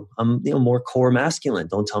what to do. I'm more core masculine.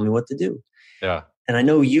 Don't tell me what to do. Yeah. And I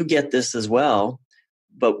know you get this as well,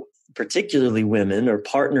 but particularly women or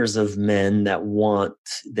partners of men that want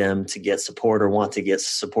them to get support or want to get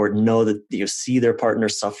support, know that you see their partner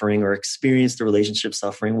suffering or experience the relationship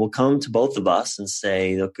suffering, will come to both of us and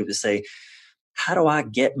they'll say, how do I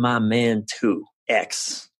get my man to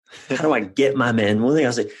X? How do I get my man? One thing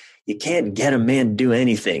I say, you can't get a man to do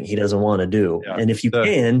anything he doesn't want to do. Yeah. And if you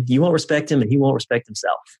can, you won't respect him and he won't respect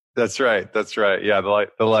himself. That's right. Yeah.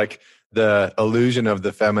 The illusion of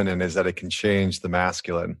the feminine is that it can change the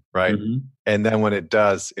masculine, right? Mm-hmm. And then when it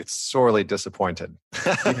does, it's sorely disappointed.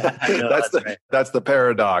 That's the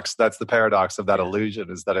paradox. That's the paradox of that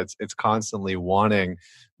illusion, is that it's constantly wanting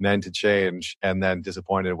men to change and then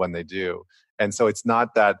disappointed when they do. And so it's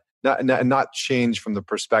not change from the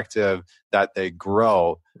perspective that they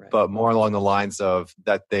grow, but more along the lines of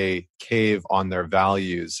that they cave on their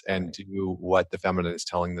values and do what the feminine is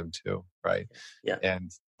telling them to, right? Yeah.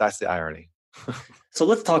 And that's the irony. So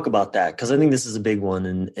let's talk about that, because I think this is a big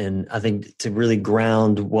one. And I think to really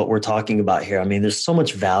ground what we're talking about here, I mean, there's so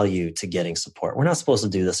much value to getting support. We're not supposed to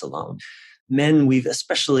do this alone. Men,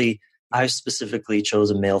 I specifically chose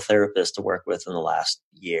a male therapist to work with in the last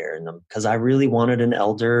year, and because I really wanted an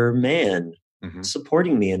elder man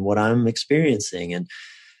supporting me in what I'm experiencing.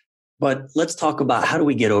 But let's talk about, how do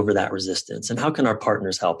we get over that resistance and how can our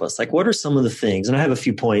partners help us? Like, what are some of the things? And I have a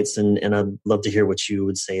few points, and I'd love to hear what you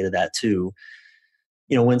would say to that too.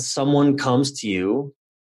 When someone comes to you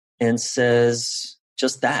and says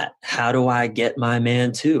just that, how do I get my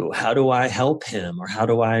man to? How do I help him? Or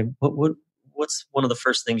what's one of the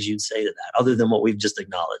first things you'd say to that, other than what we've just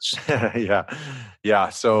acknowledged? Yeah.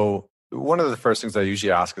 So one of the first things I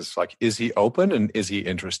usually ask is like, is he open and is he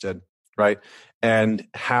interested? Right. And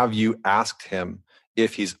have you asked him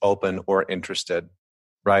if he's open or interested?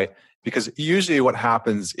 Right. Because usually what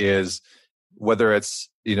happens is, whether it's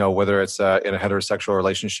in a heterosexual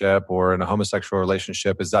relationship or in a homosexual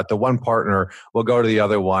relationship, is that the one partner will go to the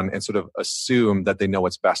other one and sort of assume that they know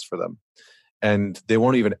what's best for them. And they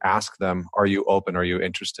won't even ask them, are you open? Are you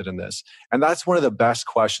interested in this? And that's one of the best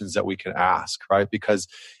questions that we can ask, right? Because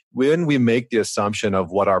when we make the assumption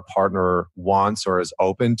of what our partner wants or is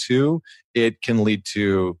open to, it can lead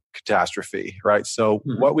to catastrophe, right? So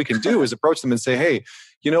what we can do is approach them and say, hey,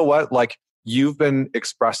 you know what? Like, you've been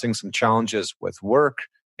expressing some challenges with work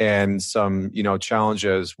and some,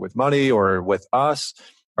 challenges with money or with us.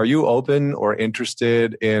 Are you open or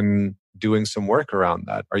interested in doing some work around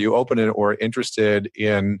that? Are you open or interested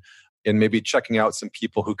in maybe checking out some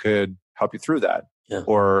people who could help you through that,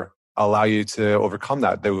 or allow you to overcome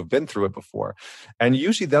that, who've been through it before? And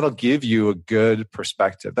usually that'll give you a good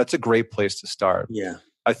perspective. That's a great place to start. Yeah.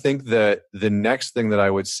 I think that the next thing that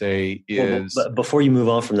I would say is... Well, but before you move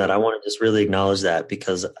on from that, I want to just really acknowledge that,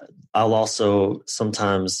 because I'll also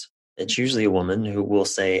sometimes, it's usually a woman who will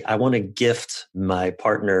say, I want to gift my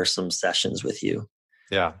partner some sessions with you.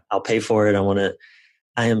 Yeah. I'll pay for it.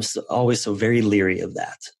 I am always so very leery of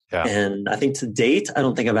that. Yeah. And I think to date, I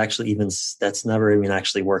don't think I've actually that's never even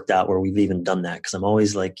actually worked out where we've even done that. Cause I'm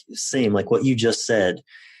always like, same, like what you just said,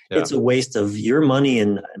 it's a waste of your money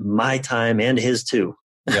and my time and his too.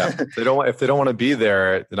 Yeah. If they don't want to be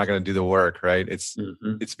there, they're not going to do the work, right? It's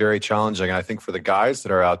very challenging. And I think for the guys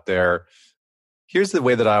that are out there, here's the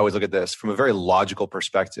way that I always look at this from a very logical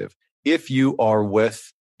perspective. If you are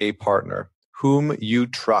with a partner whom you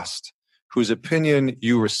trust, whose opinion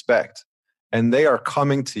you respect, and they are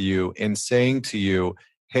coming to you and saying to you,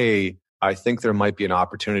 hey, I think there might be an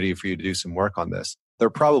opportunity for you to do some work on this, they're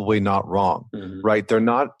probably not wrong, right? They're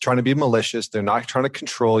not trying to be malicious. They're not trying to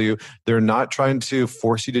control you. They're not trying to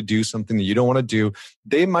force you to do something that you don't want to do.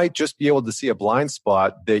 They might just be able to see a blind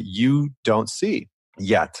spot that you don't see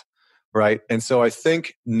yet, right? And so I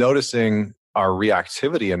think noticing our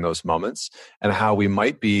reactivity in those moments and how we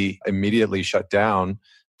might be immediately shut down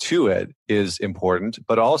to it is important,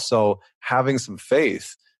 but also having some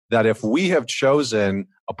faith that if we have chosen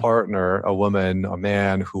a partner, a woman, a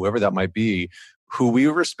man, whoever that might be, who we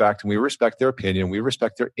respect and we respect their opinion, we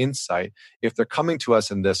respect their insight, if they're coming to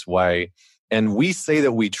us in this way and we say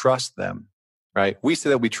that we trust them, right? We say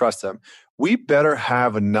that we trust them. We better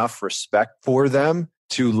have enough respect for them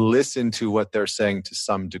to listen to what they're saying to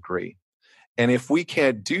some degree. And if we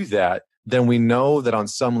can't do that, then we know that on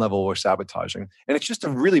some level we're sabotaging. And it's just a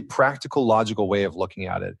really practical, logical way of looking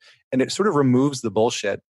at it. And it sort of removes the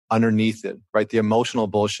bullshit underneath it, right? The emotional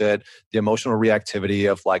bullshit, the emotional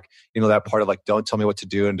reactivity of like, that part of like, don't tell me what to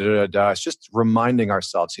do and It's just reminding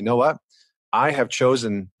ourselves, you know what? I have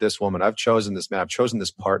chosen this woman. I've chosen this man. I've chosen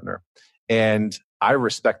this partner. And I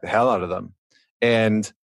respect the hell out of them.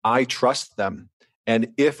 And I trust them. And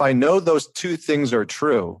if I know those two things are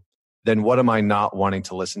true, then what am I not wanting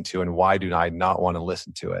to listen to? And why do I not want to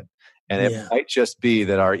listen to it? And it might just be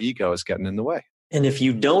that our ego is getting in the way. And if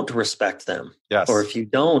you don't respect them, or if you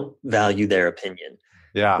don't value their opinion,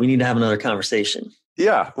 we need to have another conversation.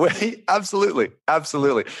 Yeah, absolutely.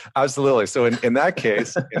 So in that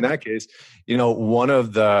case, one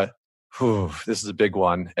of the, this is a big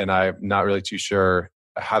one, and I'm not really too sure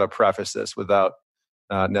how to preface this without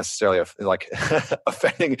necessarily like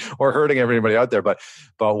offending or hurting everybody out there. But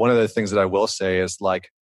one of the things that I will say is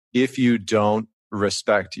like, if you don't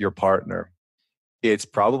respect your partner, it's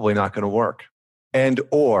probably not going to work.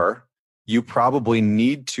 Or you probably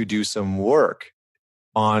need to do some work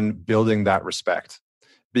on building that respect,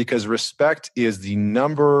 because respect is the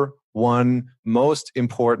number one most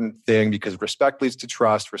important thing, because respect leads to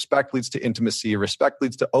trust, respect leads to intimacy, respect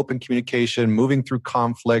leads to open communication, moving through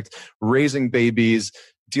conflict, raising babies,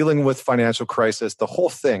 dealing with financial crisis, the whole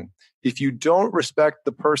thing. If you don't respect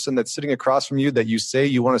the person that's sitting across from you that you say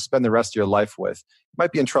you want to spend the rest of your life with, you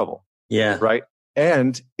might be in trouble. Yeah. Right?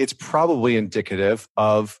 And it's probably indicative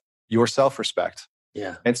of your self-respect.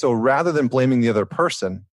 Yeah. And so rather than blaming the other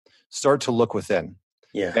person, start to look within.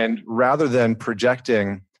 Yeah. And rather than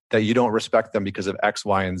projecting that you don't respect them because of X,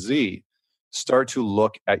 Y, and Z, start to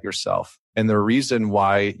look at yourself and the reason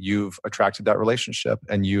why you've attracted that relationship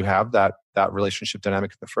and you have that relationship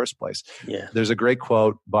dynamic in the first place. Yeah. There's a great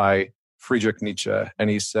quote by Friedrich Nietzsche, and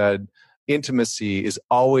he said, intimacy is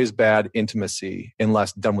always bad intimacy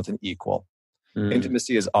unless done with an equal.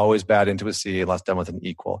 Intimacy is always bad intimacy unless done with an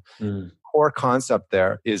equal. Core concept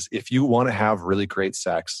there is if you want to have really great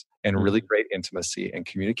sex and really great intimacy and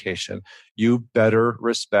communication, you better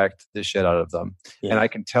respect the shit out of them. Yeah. And I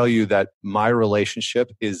can tell you that my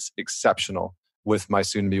relationship is exceptional with my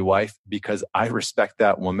soon-to-be wife because I respect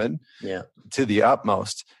that woman to the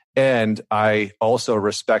utmost. And I also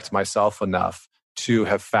respect myself enough to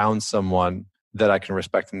have found someone that I can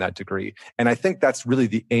respect in that degree. And I think that's really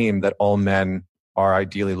the aim that all men are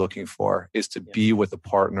ideally looking for, is to be with a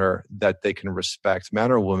partner that they can respect,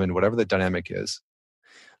 man or woman, whatever the dynamic is.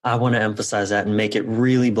 I want to emphasize that and make it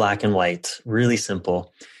really black and white, really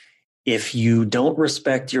simple. If you don't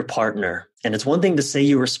respect your partner, and it's one thing to say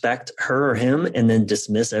you respect her or him and then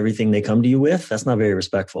dismiss everything they come to you with, that's not very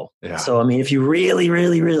respectful. Yeah. So, I mean, if you really,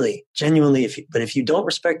 really, really genuinely, if you don't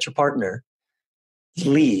respect your partner,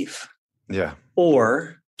 leave. Yeah.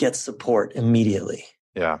 Or get support immediately.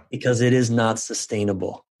 Yeah. Because it is not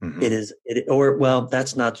sustainable. Or well,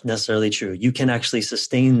 that's not necessarily true. You can actually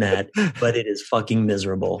sustain that, but it is fucking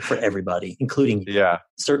miserable for everybody, including Yeah.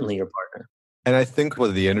 certainly your partner. And I think one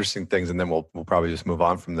of the interesting things, and then we'll probably just move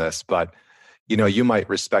on from this, but you might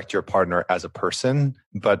respect your partner as a person,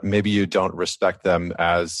 but maybe you don't respect them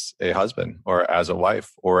as a husband or as a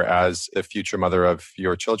wife or as a future mother of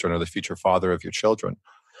your children or the future father of your children.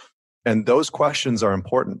 And those questions are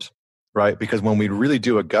important, right? Because when we really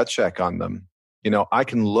do a gut check on them, I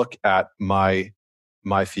can look at my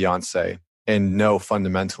fiance and know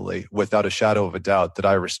fundamentally, without a shadow of a doubt, that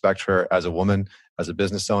I respect her as a woman, as a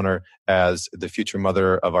business owner, as the future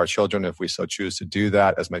mother of our children, if we so choose to do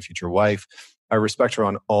that, as my future wife. I respect her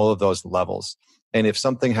on all of those levels. And if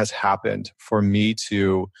something has happened for me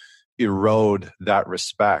to erode that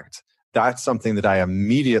respect, that's something that I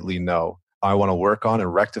immediately know I want to work on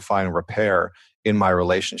and rectify and repair in my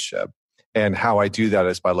relationship. And how I do that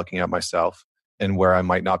is by looking at myself and where I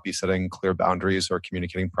might not be setting clear boundaries or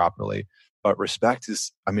communicating properly. But respect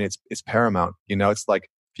is, it's paramount. It's like,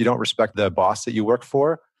 if you don't respect the boss that you work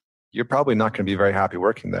for, you're probably not going to be very happy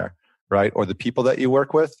working there, right? Or the people that you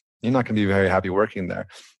work with, you're not going to be very happy working there.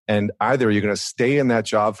 And either you're going to stay in that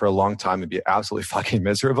job for a long time and be absolutely fucking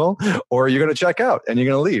miserable, or you're going to check out and you're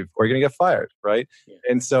going to leave, or you're going to get fired, right? Yeah.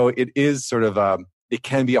 And so it is sort of, it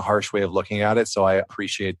can be a harsh way of looking at it. So I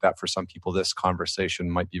appreciate that for some people, this conversation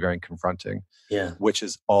might be very confronting. Yeah. Which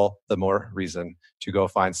is all the more reason to go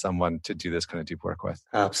find someone to do this kind of deep work with.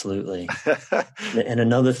 Absolutely. And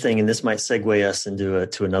another thing, and this might segue us into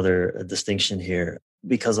to another distinction here,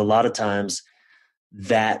 because a lot of times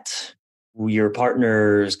that your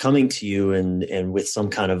partner is coming to you and with some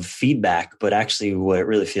kind of feedback, but actually what it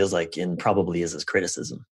really feels like and probably is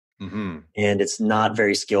criticism. Mm-hmm. And it's not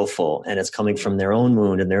very skillful, and it's coming from their own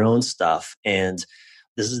wound and their own stuff. And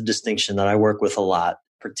this is a distinction that I work with a lot,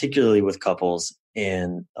 particularly with couples.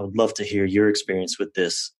 And I would love to hear your experience with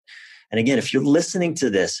this. And again, if you're listening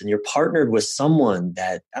to this and you're partnered with someone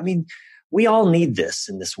that, we all need this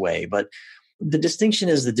in this way, but the distinction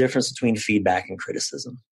is the difference between feedback and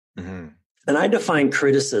criticism. Mm-hmm. And I define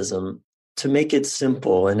criticism, to make it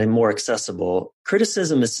simple and more accessible.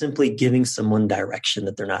 Criticism is simply giving someone direction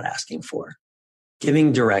that they're not asking for.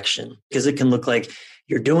 Giving direction, because it can look like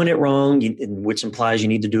you're doing it wrong, which implies you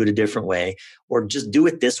need to do it a different way, or just do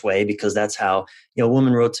it this way because that's how, a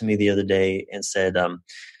woman wrote to me the other day and said,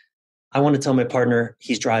 I want to tell my partner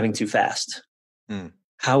he's driving too fast.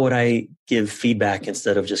 How would I give feedback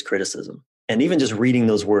instead of just criticism? And even just reading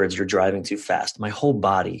those words, you're driving too fast, my whole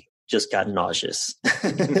body just got nauseous.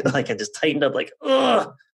 Like I just tightened up like,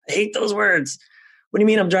 ugh, I hate those words. What do you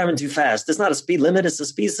mean I'm driving too fast? It's not a speed limit. It's a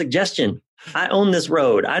speed suggestion. I own this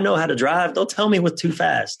road. I know how to drive. Don't tell me what's too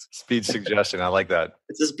fast. Speed suggestion. I like that.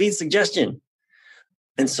 It's a speed suggestion.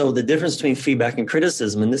 And so the difference between feedback and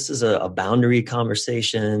criticism, and this is a boundary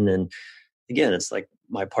conversation. And again, it's like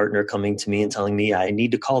my partner coming to me and telling me I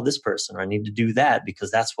need to call this person or I need to do that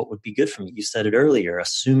because that's what would be good for me. You said it earlier,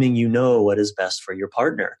 assuming you know what is best for your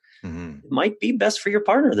partner. Mm-hmm. It might be best for your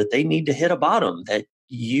partner that they need to hit a bottom that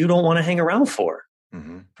you don't want to hang around for,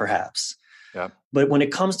 perhaps. Yeah. But when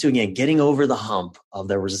it comes to, again, getting over the hump of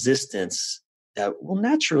the resistance that we'll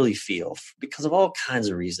naturally feel because of all kinds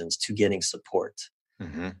of reasons to getting support,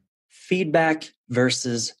 feedback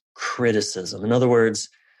versus criticism. In other words,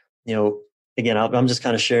 again, I'm just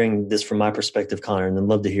kind of sharing this from my perspective, Connor, and I'd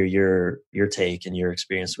love to hear your take and your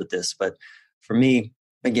experience with this. But for me,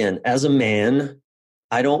 again, as a man,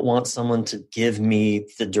 I don't want someone to give me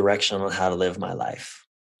the direction on how to live my life.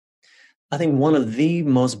 I think one of the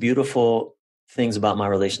most beautiful things about my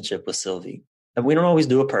relationship with Sylvie, and we don't always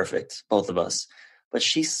do it perfect, both of us, but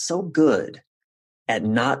she's so good at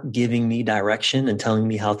not giving me direction and telling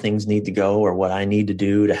me how things need to go or what I need to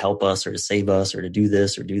do to help us or to save us or to do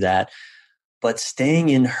this or do that, but staying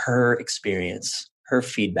in her experience, her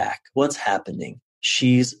feedback, what's happening.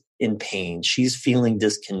 She's in pain. She's feeling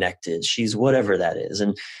disconnected. She's whatever that is.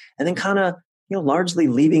 And then kind of, largely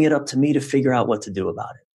leaving it up to me to figure out what to do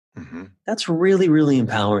about it. That's really, really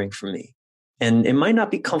empowering for me. And it might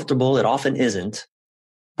not be comfortable. It often isn't.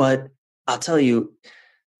 But I'll tell you,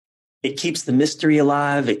 it keeps the mystery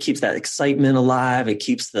alive. It keeps that excitement alive. It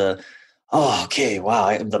keeps the, oh, okay,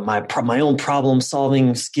 wow, my own problem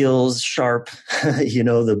solving skills sharp,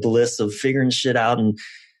 the bliss of figuring shit out. And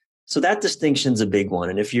so that distinction's a big one.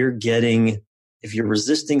 And if you're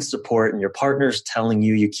resisting support and your partner's telling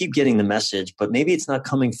you keep getting the message, but maybe it's not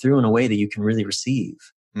coming through in a way that you can really receive.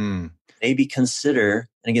 Maybe consider,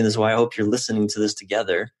 and again, this is why I hope you're listening to this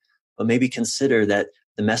together, but maybe consider that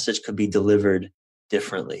the message could be delivered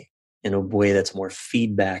differently in a way that's more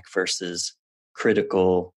feedback versus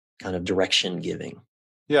critical kind of direction giving.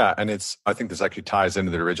 Yeah. And I think this actually ties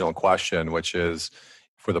into the original question, which is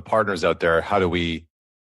for the partners out there, how do we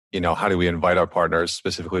invite our partners,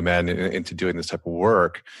 specifically men, into doing this type of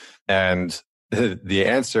work? And the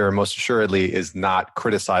answer, most assuredly, is not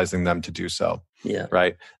criticizing them to do so. Yeah.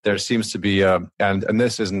 Right. There seems to be and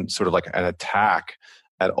this isn't sort of like an attack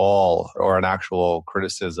at all or an actual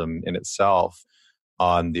criticism in itself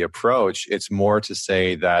on the approach. It's more to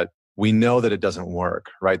say that we know that it doesn't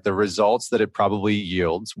work, right? The results that it probably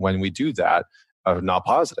yields when we do that are not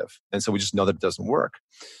positive. And so we just know that it doesn't work.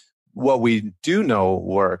 What we do know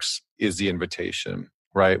works is the invitation,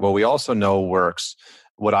 right? What we also know works,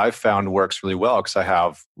 what I've found works really well, because I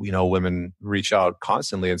have, women reach out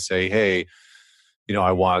constantly and say, hey,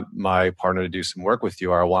 I want my partner to do some work with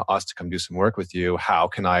you, or I want us to come do some work with you. How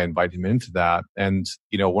can I invite him into that? And,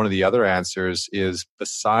 one of the other answers is,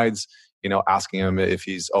 besides, asking him if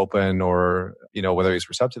he's open or, whether he's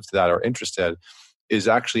receptive to that or interested, is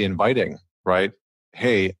actually inviting, right?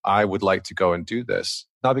 Hey, I would like to go and do this.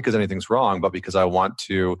 Not because anything's wrong, but because I want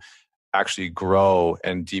to actually grow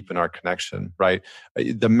and deepen our connection, right?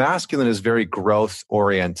 The masculine is very growth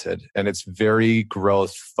oriented and it's very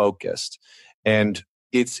growth focused. And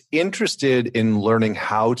it's interested in learning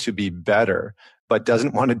how to be better, but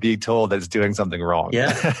doesn't want to be told that it's doing something wrong.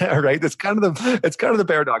 Yeah. Right? It's kind of the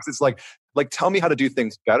paradox. It's like tell me how to do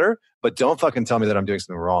things better, but don't fucking tell me that I'm doing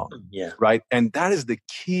something wrong. Yeah. Right? And that is the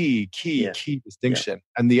key distinction.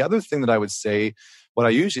 Yeah. And the other thing that I would say, what I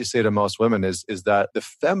usually say to most women is that the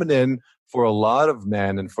feminine, for a lot of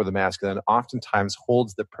men and for the masculine, oftentimes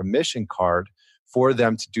holds the permission card for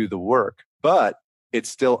them to do the work, but it's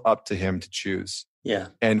still up to him to choose. Yeah.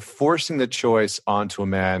 And forcing the choice onto a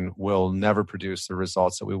man will never produce the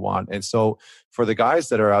results that we want. And so for the guys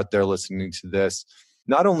that are out there listening to this,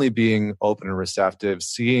 not only being open and receptive,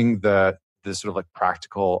 seeing the sort of like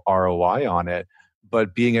practical ROI on it,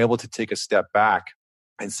 but being able to take a step back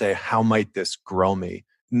and say, how might this grow me?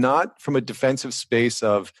 Not from a defensive space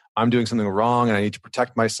of I'm doing something wrong and I need to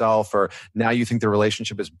protect myself, or now you think the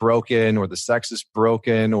relationship is broken or the sex is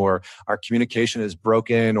broken or our communication is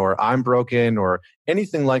broken or I'm broken or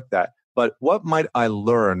anything like that. But what might I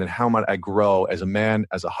learn and how might I grow as a man,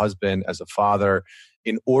 as a husband, as a father,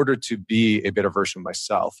 in order to be a better version of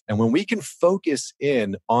myself? And when we can focus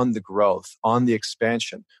in on the growth, on the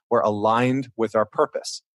expansion, we're aligned with our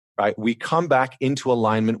purpose. Right? We come back into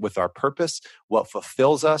alignment with our purpose, what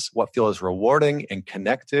fulfills us, what feels rewarding and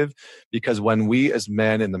connective. Because when we as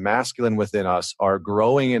men in the masculine within us are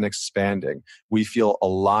growing and expanding, we feel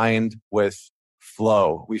aligned with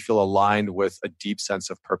flow. We feel aligned with a deep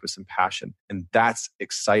sense of purpose and passion. And that's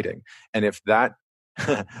exciting. And if that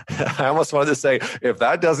I almost wanted to say, if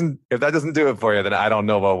that doesn't do it for you, then I don't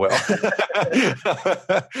know what will.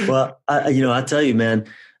 Well, I tell you, man,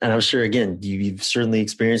 and I'm sure, again, you've certainly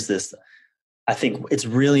experienced this. I think it's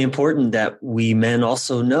really important that we men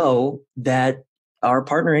also know that our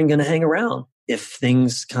partner ain't going to hang around if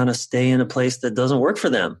things kind of stay in a place that doesn't work for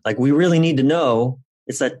them. Like, we really need to know.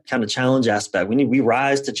 It's that kind of challenge aspect. We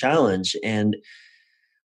rise to challenge. And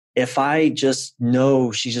if I just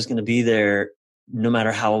know she's just going to be there, no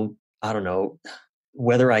matter how, I don't know,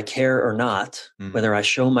 whether I care or not, whether I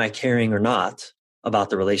show my caring or not about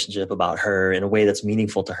the relationship, about her in a way that's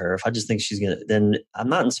meaningful to her, if I just think she's going to, then I'm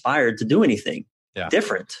not inspired to do anything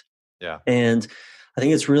different. Yeah. And I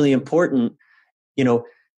think it's really important, you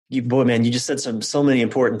just said so many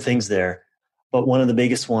important things there. But one of the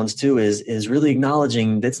biggest ones too is really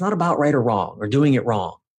acknowledging that it's not about right or wrong or doing it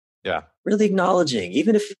wrong. Yeah. Really acknowledging,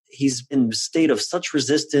 even if he's in a state of such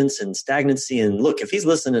resistance and stagnancy, and look, if he's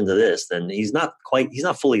listening to this, then he's not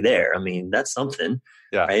fully there. I mean, that's something,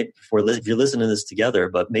 right? If you're listening to this together,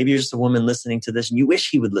 but maybe you're just a woman listening to this and you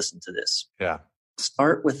wish he would listen to this. Yeah.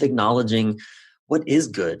 Start with acknowledging what is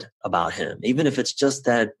good about him, even if it's just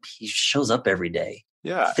that he shows up every day.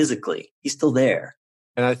 Yeah. Physically, he's still there.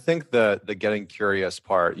 And I think the getting curious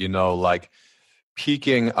part, like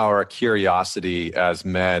piquing our curiosity as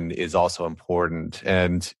men is also important.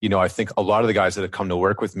 And, I think a lot of the guys that have come to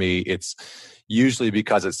work with me, it's usually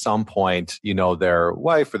because at some point, their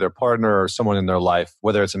wife or their partner or someone in their life,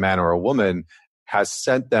 whether it's a man or a woman, has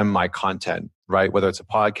sent them my content, right? Whether it's a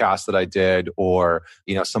podcast that I did or,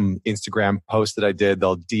 some Instagram post that I did,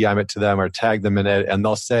 they'll DM it to them or tag them in it and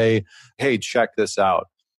they'll say, hey, check this out.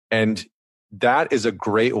 And that is a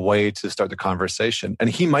great way to start the conversation. And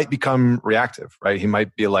he might become reactive, right? He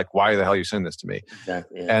might be like, why the hell are you saying this to me?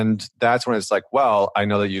 Exactly. Yeah. And that's when it's like, well, I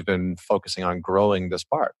know that you've been focusing on growing this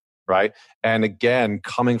part, right? And again,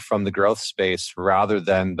 coming from the growth space rather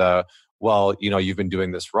than you've been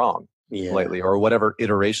doing this wrong lately or whatever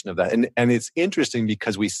iteration of that. And it's interesting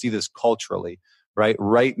because we see this culturally, right?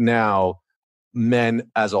 Right now, men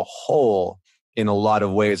as a whole, in a lot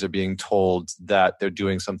of ways, are being told that they're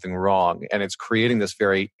doing something wrong. And it's creating this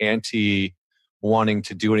very anti wanting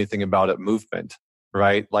to do anything about it movement,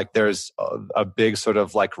 right? Like there's a big sort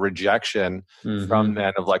of like rejection from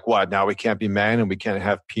men of like, what, now we can't be men and we can't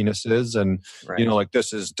have penises and, Right. like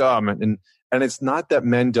this is dumb. And it's not that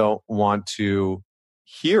men don't want to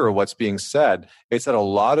hear what's being said. It's that a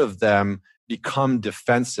lot of them become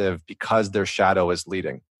defensive because their shadow is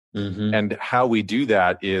leading. And how we do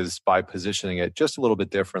that is by positioning it just a little bit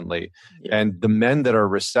differently. Yeah. And the men that are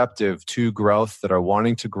receptive to growth, that are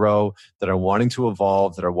wanting to grow, that are wanting to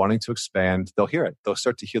evolve, that are wanting to expand, they'll hear it. They'll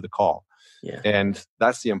start to hear the call. Yeah. And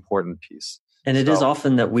that's the important piece. And it is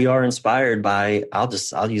often that we are inspired by, I'll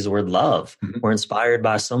use the word love. We're inspired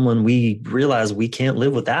by someone we realize we can't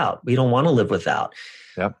live without. We don't want to live without.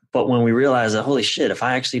 Yep. But when we realize that, holy shit, if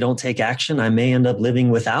I actually don't take action, I may end up living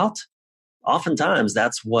without. Oftentimes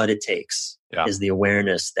that's what it takes, is the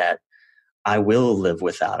awareness that I will live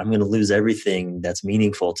without. I'm going to lose everything that's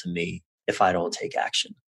meaningful to me if I don't take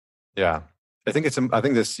action. Yeah. I think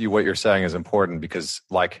what you're saying is important because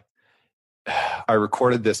like I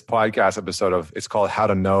recorded this podcast episode it's called How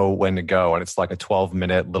to Know When to Go. And it's like a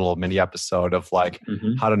 12-minute little mini episode of like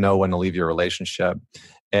how to know when to leave your relationship.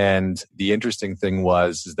 And the interesting thing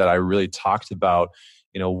is that I really talked about,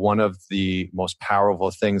 one of the most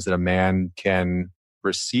powerful things that a man can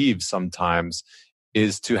receive sometimes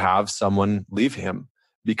is to have someone leave him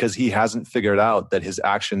because he hasn't figured out that his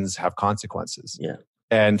actions have consequences. Yeah.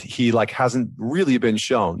 And he like hasn't really been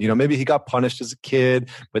shown, maybe he got punished as a kid,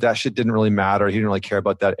 but that shit didn't really matter. He didn't really care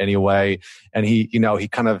about that anyway. And he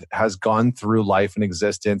kind of has gone through life and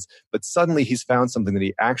existence, but suddenly he's found something that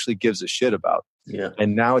he actually gives a shit about. Yeah.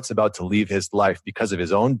 And now it's about to leave his life because of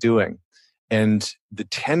his own doing. And the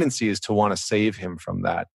tendency is to want to save him from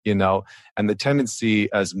that, and the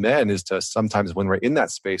tendency as men is to sometimes when we're in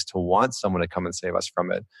that space to want someone to come and save us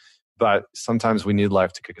from it. But sometimes we need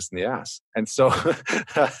life to kick us in the ass. And so,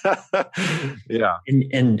 yeah.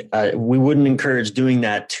 And we wouldn't encourage doing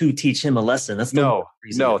that to teach him a lesson. That's the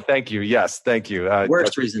reason. No, thank you. Yes, thank you.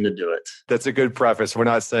 Worst reason to do it. That's a good preface. We're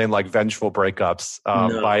not saying like vengeful breakups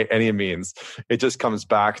by any means. It just comes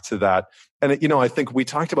back to that. And, I think we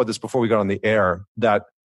talked about this before we got on the air, that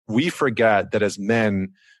we forget that as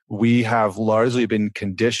men, we have largely been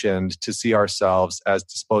conditioned to see ourselves as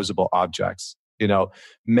disposable objects.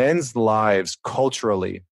 Men's lives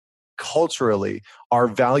culturally are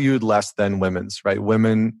valued less than women's, right?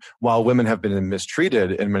 While women have been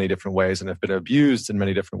mistreated in many different ways and have been abused in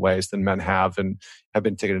many different ways than men have and have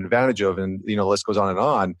been taken advantage of, and the list goes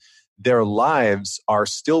on, their lives are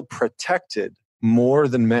still protected more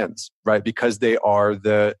than men's, right? Because they are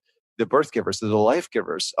the birth givers, they're the life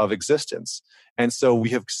givers of existence. And so we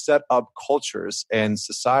have set up cultures and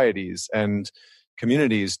societies and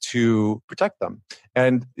communities to protect them.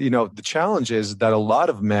 And, the challenge is that a lot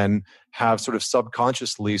of men have sort of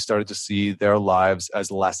subconsciously started to see their lives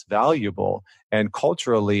as less valuable. And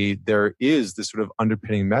culturally, there is this sort of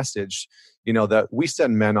underpinning message, that we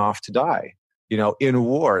send men off to die, in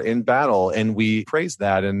war, in battle, and we praise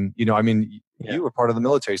that. And, you were part of the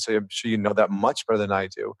military, so I'm sure you know that much better than I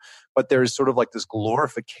do. But there's sort of like this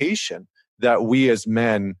glorification that we as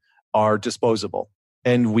men are disposable,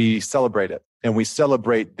 and we celebrate it. And we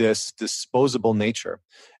celebrate this disposable nature.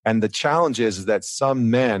 And the challenge is that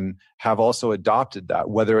some men have also adopted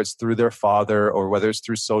that, whether it's through their father or whether it's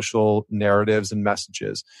through social narratives and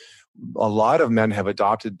messages. A lot of men have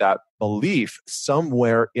adopted that belief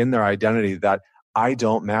somewhere in their identity that I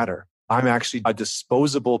don't matter. I'm actually a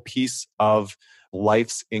disposable piece of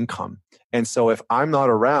life's income. And so if I'm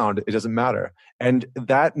not around, it doesn't matter. And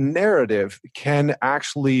that narrative can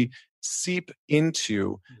actually seep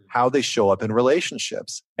into how they show up in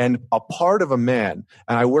relationships. And a part of a man,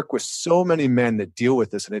 and I work with so many men that deal with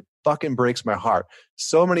this, and it fucking breaks my heart.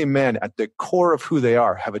 So many men at the core of who they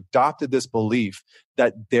are have adopted this belief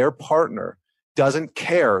that their partner doesn't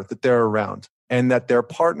care that they're around and that their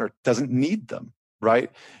partner doesn't need them, right?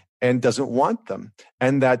 And doesn't want them.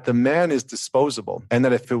 And that the man is disposable. And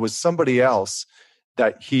that if it was somebody else,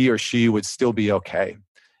 that he or she would still be okay.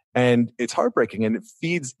 And it's heartbreaking, and it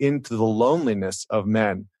feeds into the loneliness of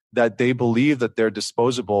men that they believe that they're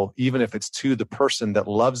disposable, even if it's to the person that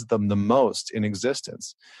loves them the most in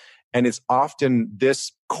existence. And it's often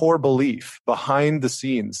this core belief behind the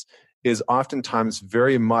scenes is oftentimes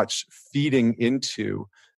very much feeding into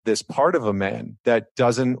this part of a man that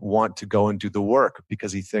doesn't want to go and do the work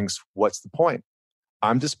because he thinks, what's the point?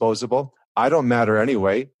 I'm disposable. I don't matter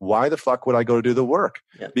anyway. Why the fuck would I go do the work?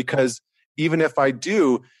 Yeah. Because even if I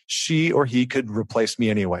do, she or he could replace me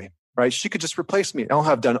anyway. right? She could just replace me. I'll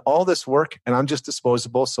have done all this work and I'm just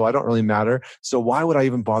disposable, so I don't really matter. So why would I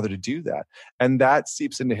even bother to do that? And that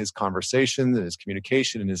seeps into his conversation and his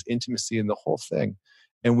communication and his intimacy and the whole thing.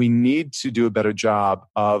 And we need to do a better job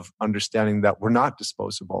of understanding that we're not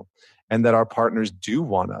disposable and that our partners do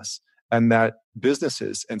want us, and that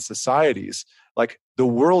businesses and societies, like the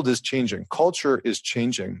world is changing, culture is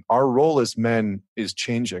changing, our role as men is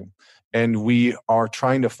changing. And we are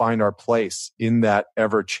trying to find our place in that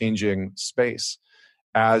ever-changing space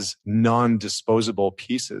as non-disposable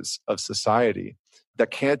pieces of society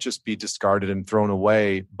that can't just be discarded and thrown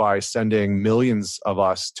away by sending millions of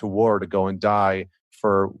us to war to go and die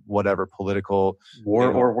for whatever political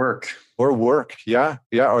war or work. Or work, yeah.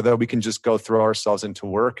 Or that we can just go throw ourselves into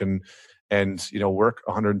work and work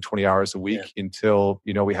 120 hours a week until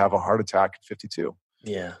we have a heart attack at 52.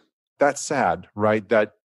 Yeah, that's sad, right?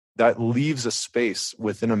 That leaves a space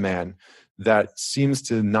within a man that seems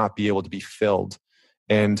to not be able to be filled.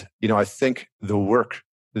 And I think the work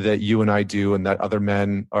that you and I do, and that other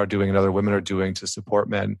men are doing, and other women are doing to support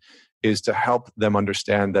men, is to help them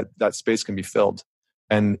understand that that space can be filled.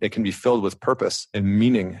 And it can be filled with purpose and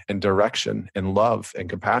meaning and direction and love and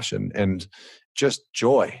compassion and just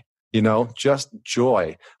joy, just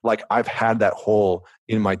joy. Like I've had that hole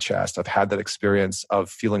in my chest. I've had that experience of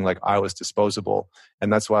feeling like I was disposable.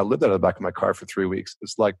 And that's why I lived out of the back of my car for 3 weeks.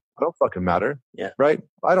 It's like, I don't fucking matter. Yeah. Right?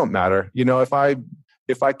 I don't matter.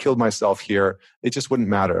 If I killed myself here, it just wouldn't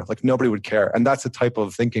matter. Like nobody would care. And that's the type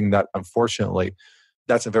of thinking that, unfortunately,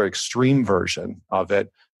 that's a very extreme version of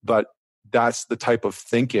it. But that's the type of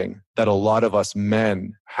thinking that a lot of us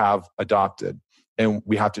men have adopted. And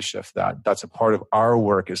we have to shift that. That's a part of our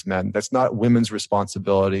work as men. That's not women's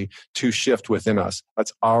responsibility to shift within us.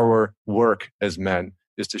 That's our work as men,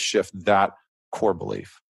 is to shift that core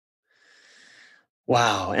belief.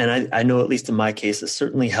 Wow. And I know, at least in my case, it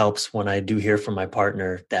certainly helps when I do hear from my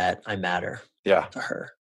partner that I matter to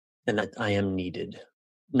her and that I am needed.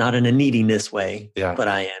 Not in a neediness way, but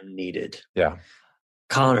I am needed. Yeah.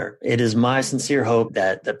 Connor, it is my sincere hope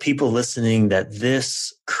that the people listening, that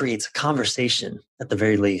this creates a conversation at the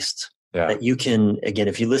very least. Yeah. That you can, again,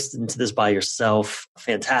 if you listen to this by yourself,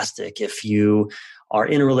 fantastic. If you are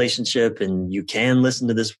in a relationship and you can listen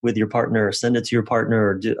to this with your partner or send it to your partner,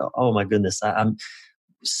 or oh my goodness, I'm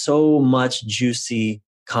so much juicy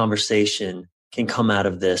conversation can come out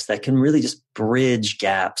of this that can really just bridge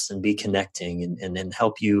gaps and be connecting and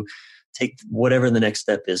help you take whatever the next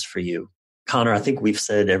step is for you. Connor, I think we've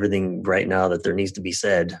said everything right now that there needs to be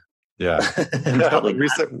said. Yeah.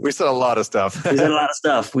 we said a lot of stuff. We said a lot of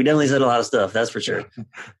stuff. We definitely said a lot of stuff. That's for sure.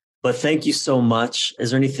 But thank you so much. Is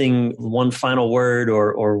there anything, one final word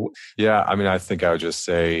or? Yeah. I mean, I think I would just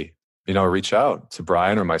say, reach out to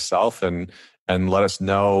Bryan or myself and let us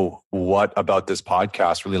know what about this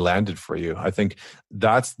podcast really landed for you. I think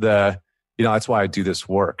that's that's why I do this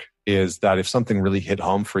work, is that if something really hit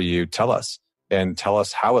home for you, tell us. And tell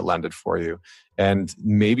us how it landed for you. And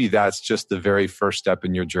maybe that's just the very first step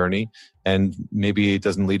in your journey. And maybe it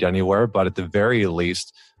doesn't lead anywhere, but at the very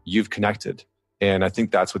least, you've connected. And I think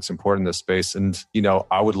that's what's important in this space. And,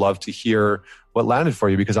 I would love to hear what landed for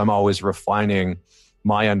you, because I'm always refining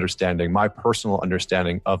my understanding, my personal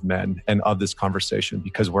understanding of men and of this conversation,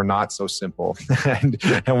 because we're not so simple and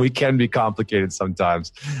we can be complicated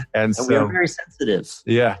sometimes. And so we're very sensitive.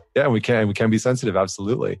 Yeah, we can be sensitive.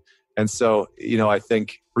 Absolutely. And so, I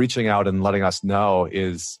think reaching out and letting us know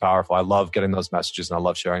is powerful. I love getting those messages and I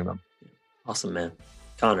love sharing them. Awesome, man.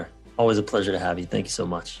 Connor, always a pleasure to have you. Thank you so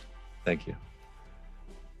much. Thank you.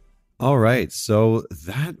 All right. So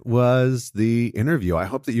that was the interview. I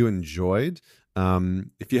hope that you enjoyed.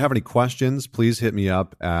 If you have any questions, please hit me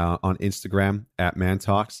up on Instagram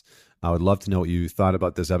 @ManTalks. I would love to know what you thought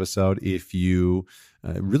about this episode. If you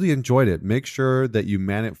really enjoyed it, make sure that you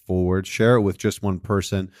man it forward. Share it with just one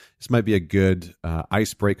person. This might be a good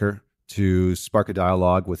icebreaker to spark a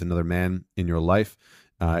dialogue with another man in your life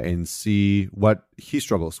and see what he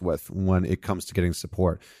struggles with when it comes to getting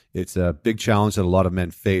support. It's a big challenge that a lot of men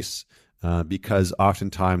face because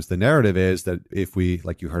oftentimes the narrative is that if we,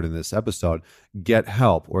 like you heard in this episode, get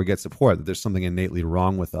help or get support, that there's something innately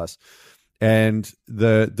wrong with us. And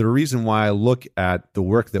the reason why I look at the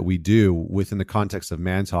work that we do within the context of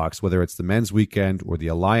Man Talks, whether it's the Men's Weekend or the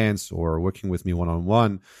Alliance or working with me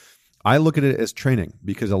one-on-one, I look at it as training,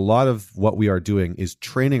 because a lot of what we are doing is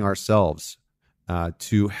training ourselves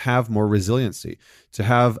to have more resiliency, to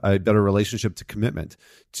have a better relationship to commitment,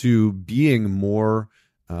 to being more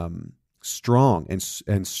strong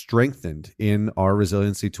and strengthened in our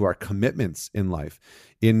resiliency to our commitments in life,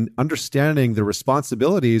 in understanding the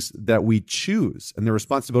responsibilities that we choose and the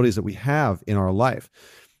responsibilities that we have in our life.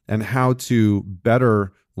 and how to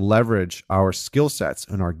better leverage our skill sets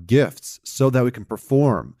and our gifts so that we can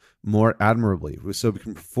perform more admirably, so we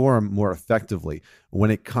can perform more effectively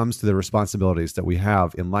when it comes to the responsibilities that we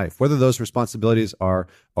have in life, whether those responsibilities are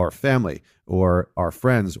our family or our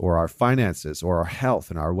friends or our finances or our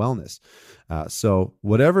health and our wellness. So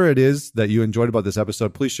whatever it is that you enjoyed about this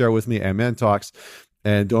episode, please share it with me at Man Talks.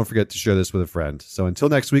 And don't forget to share this with a friend. So until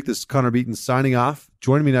next week, this is Connor Beaton signing off.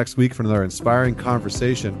 Join me next week for another inspiring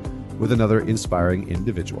conversation with another inspiring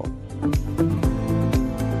individual.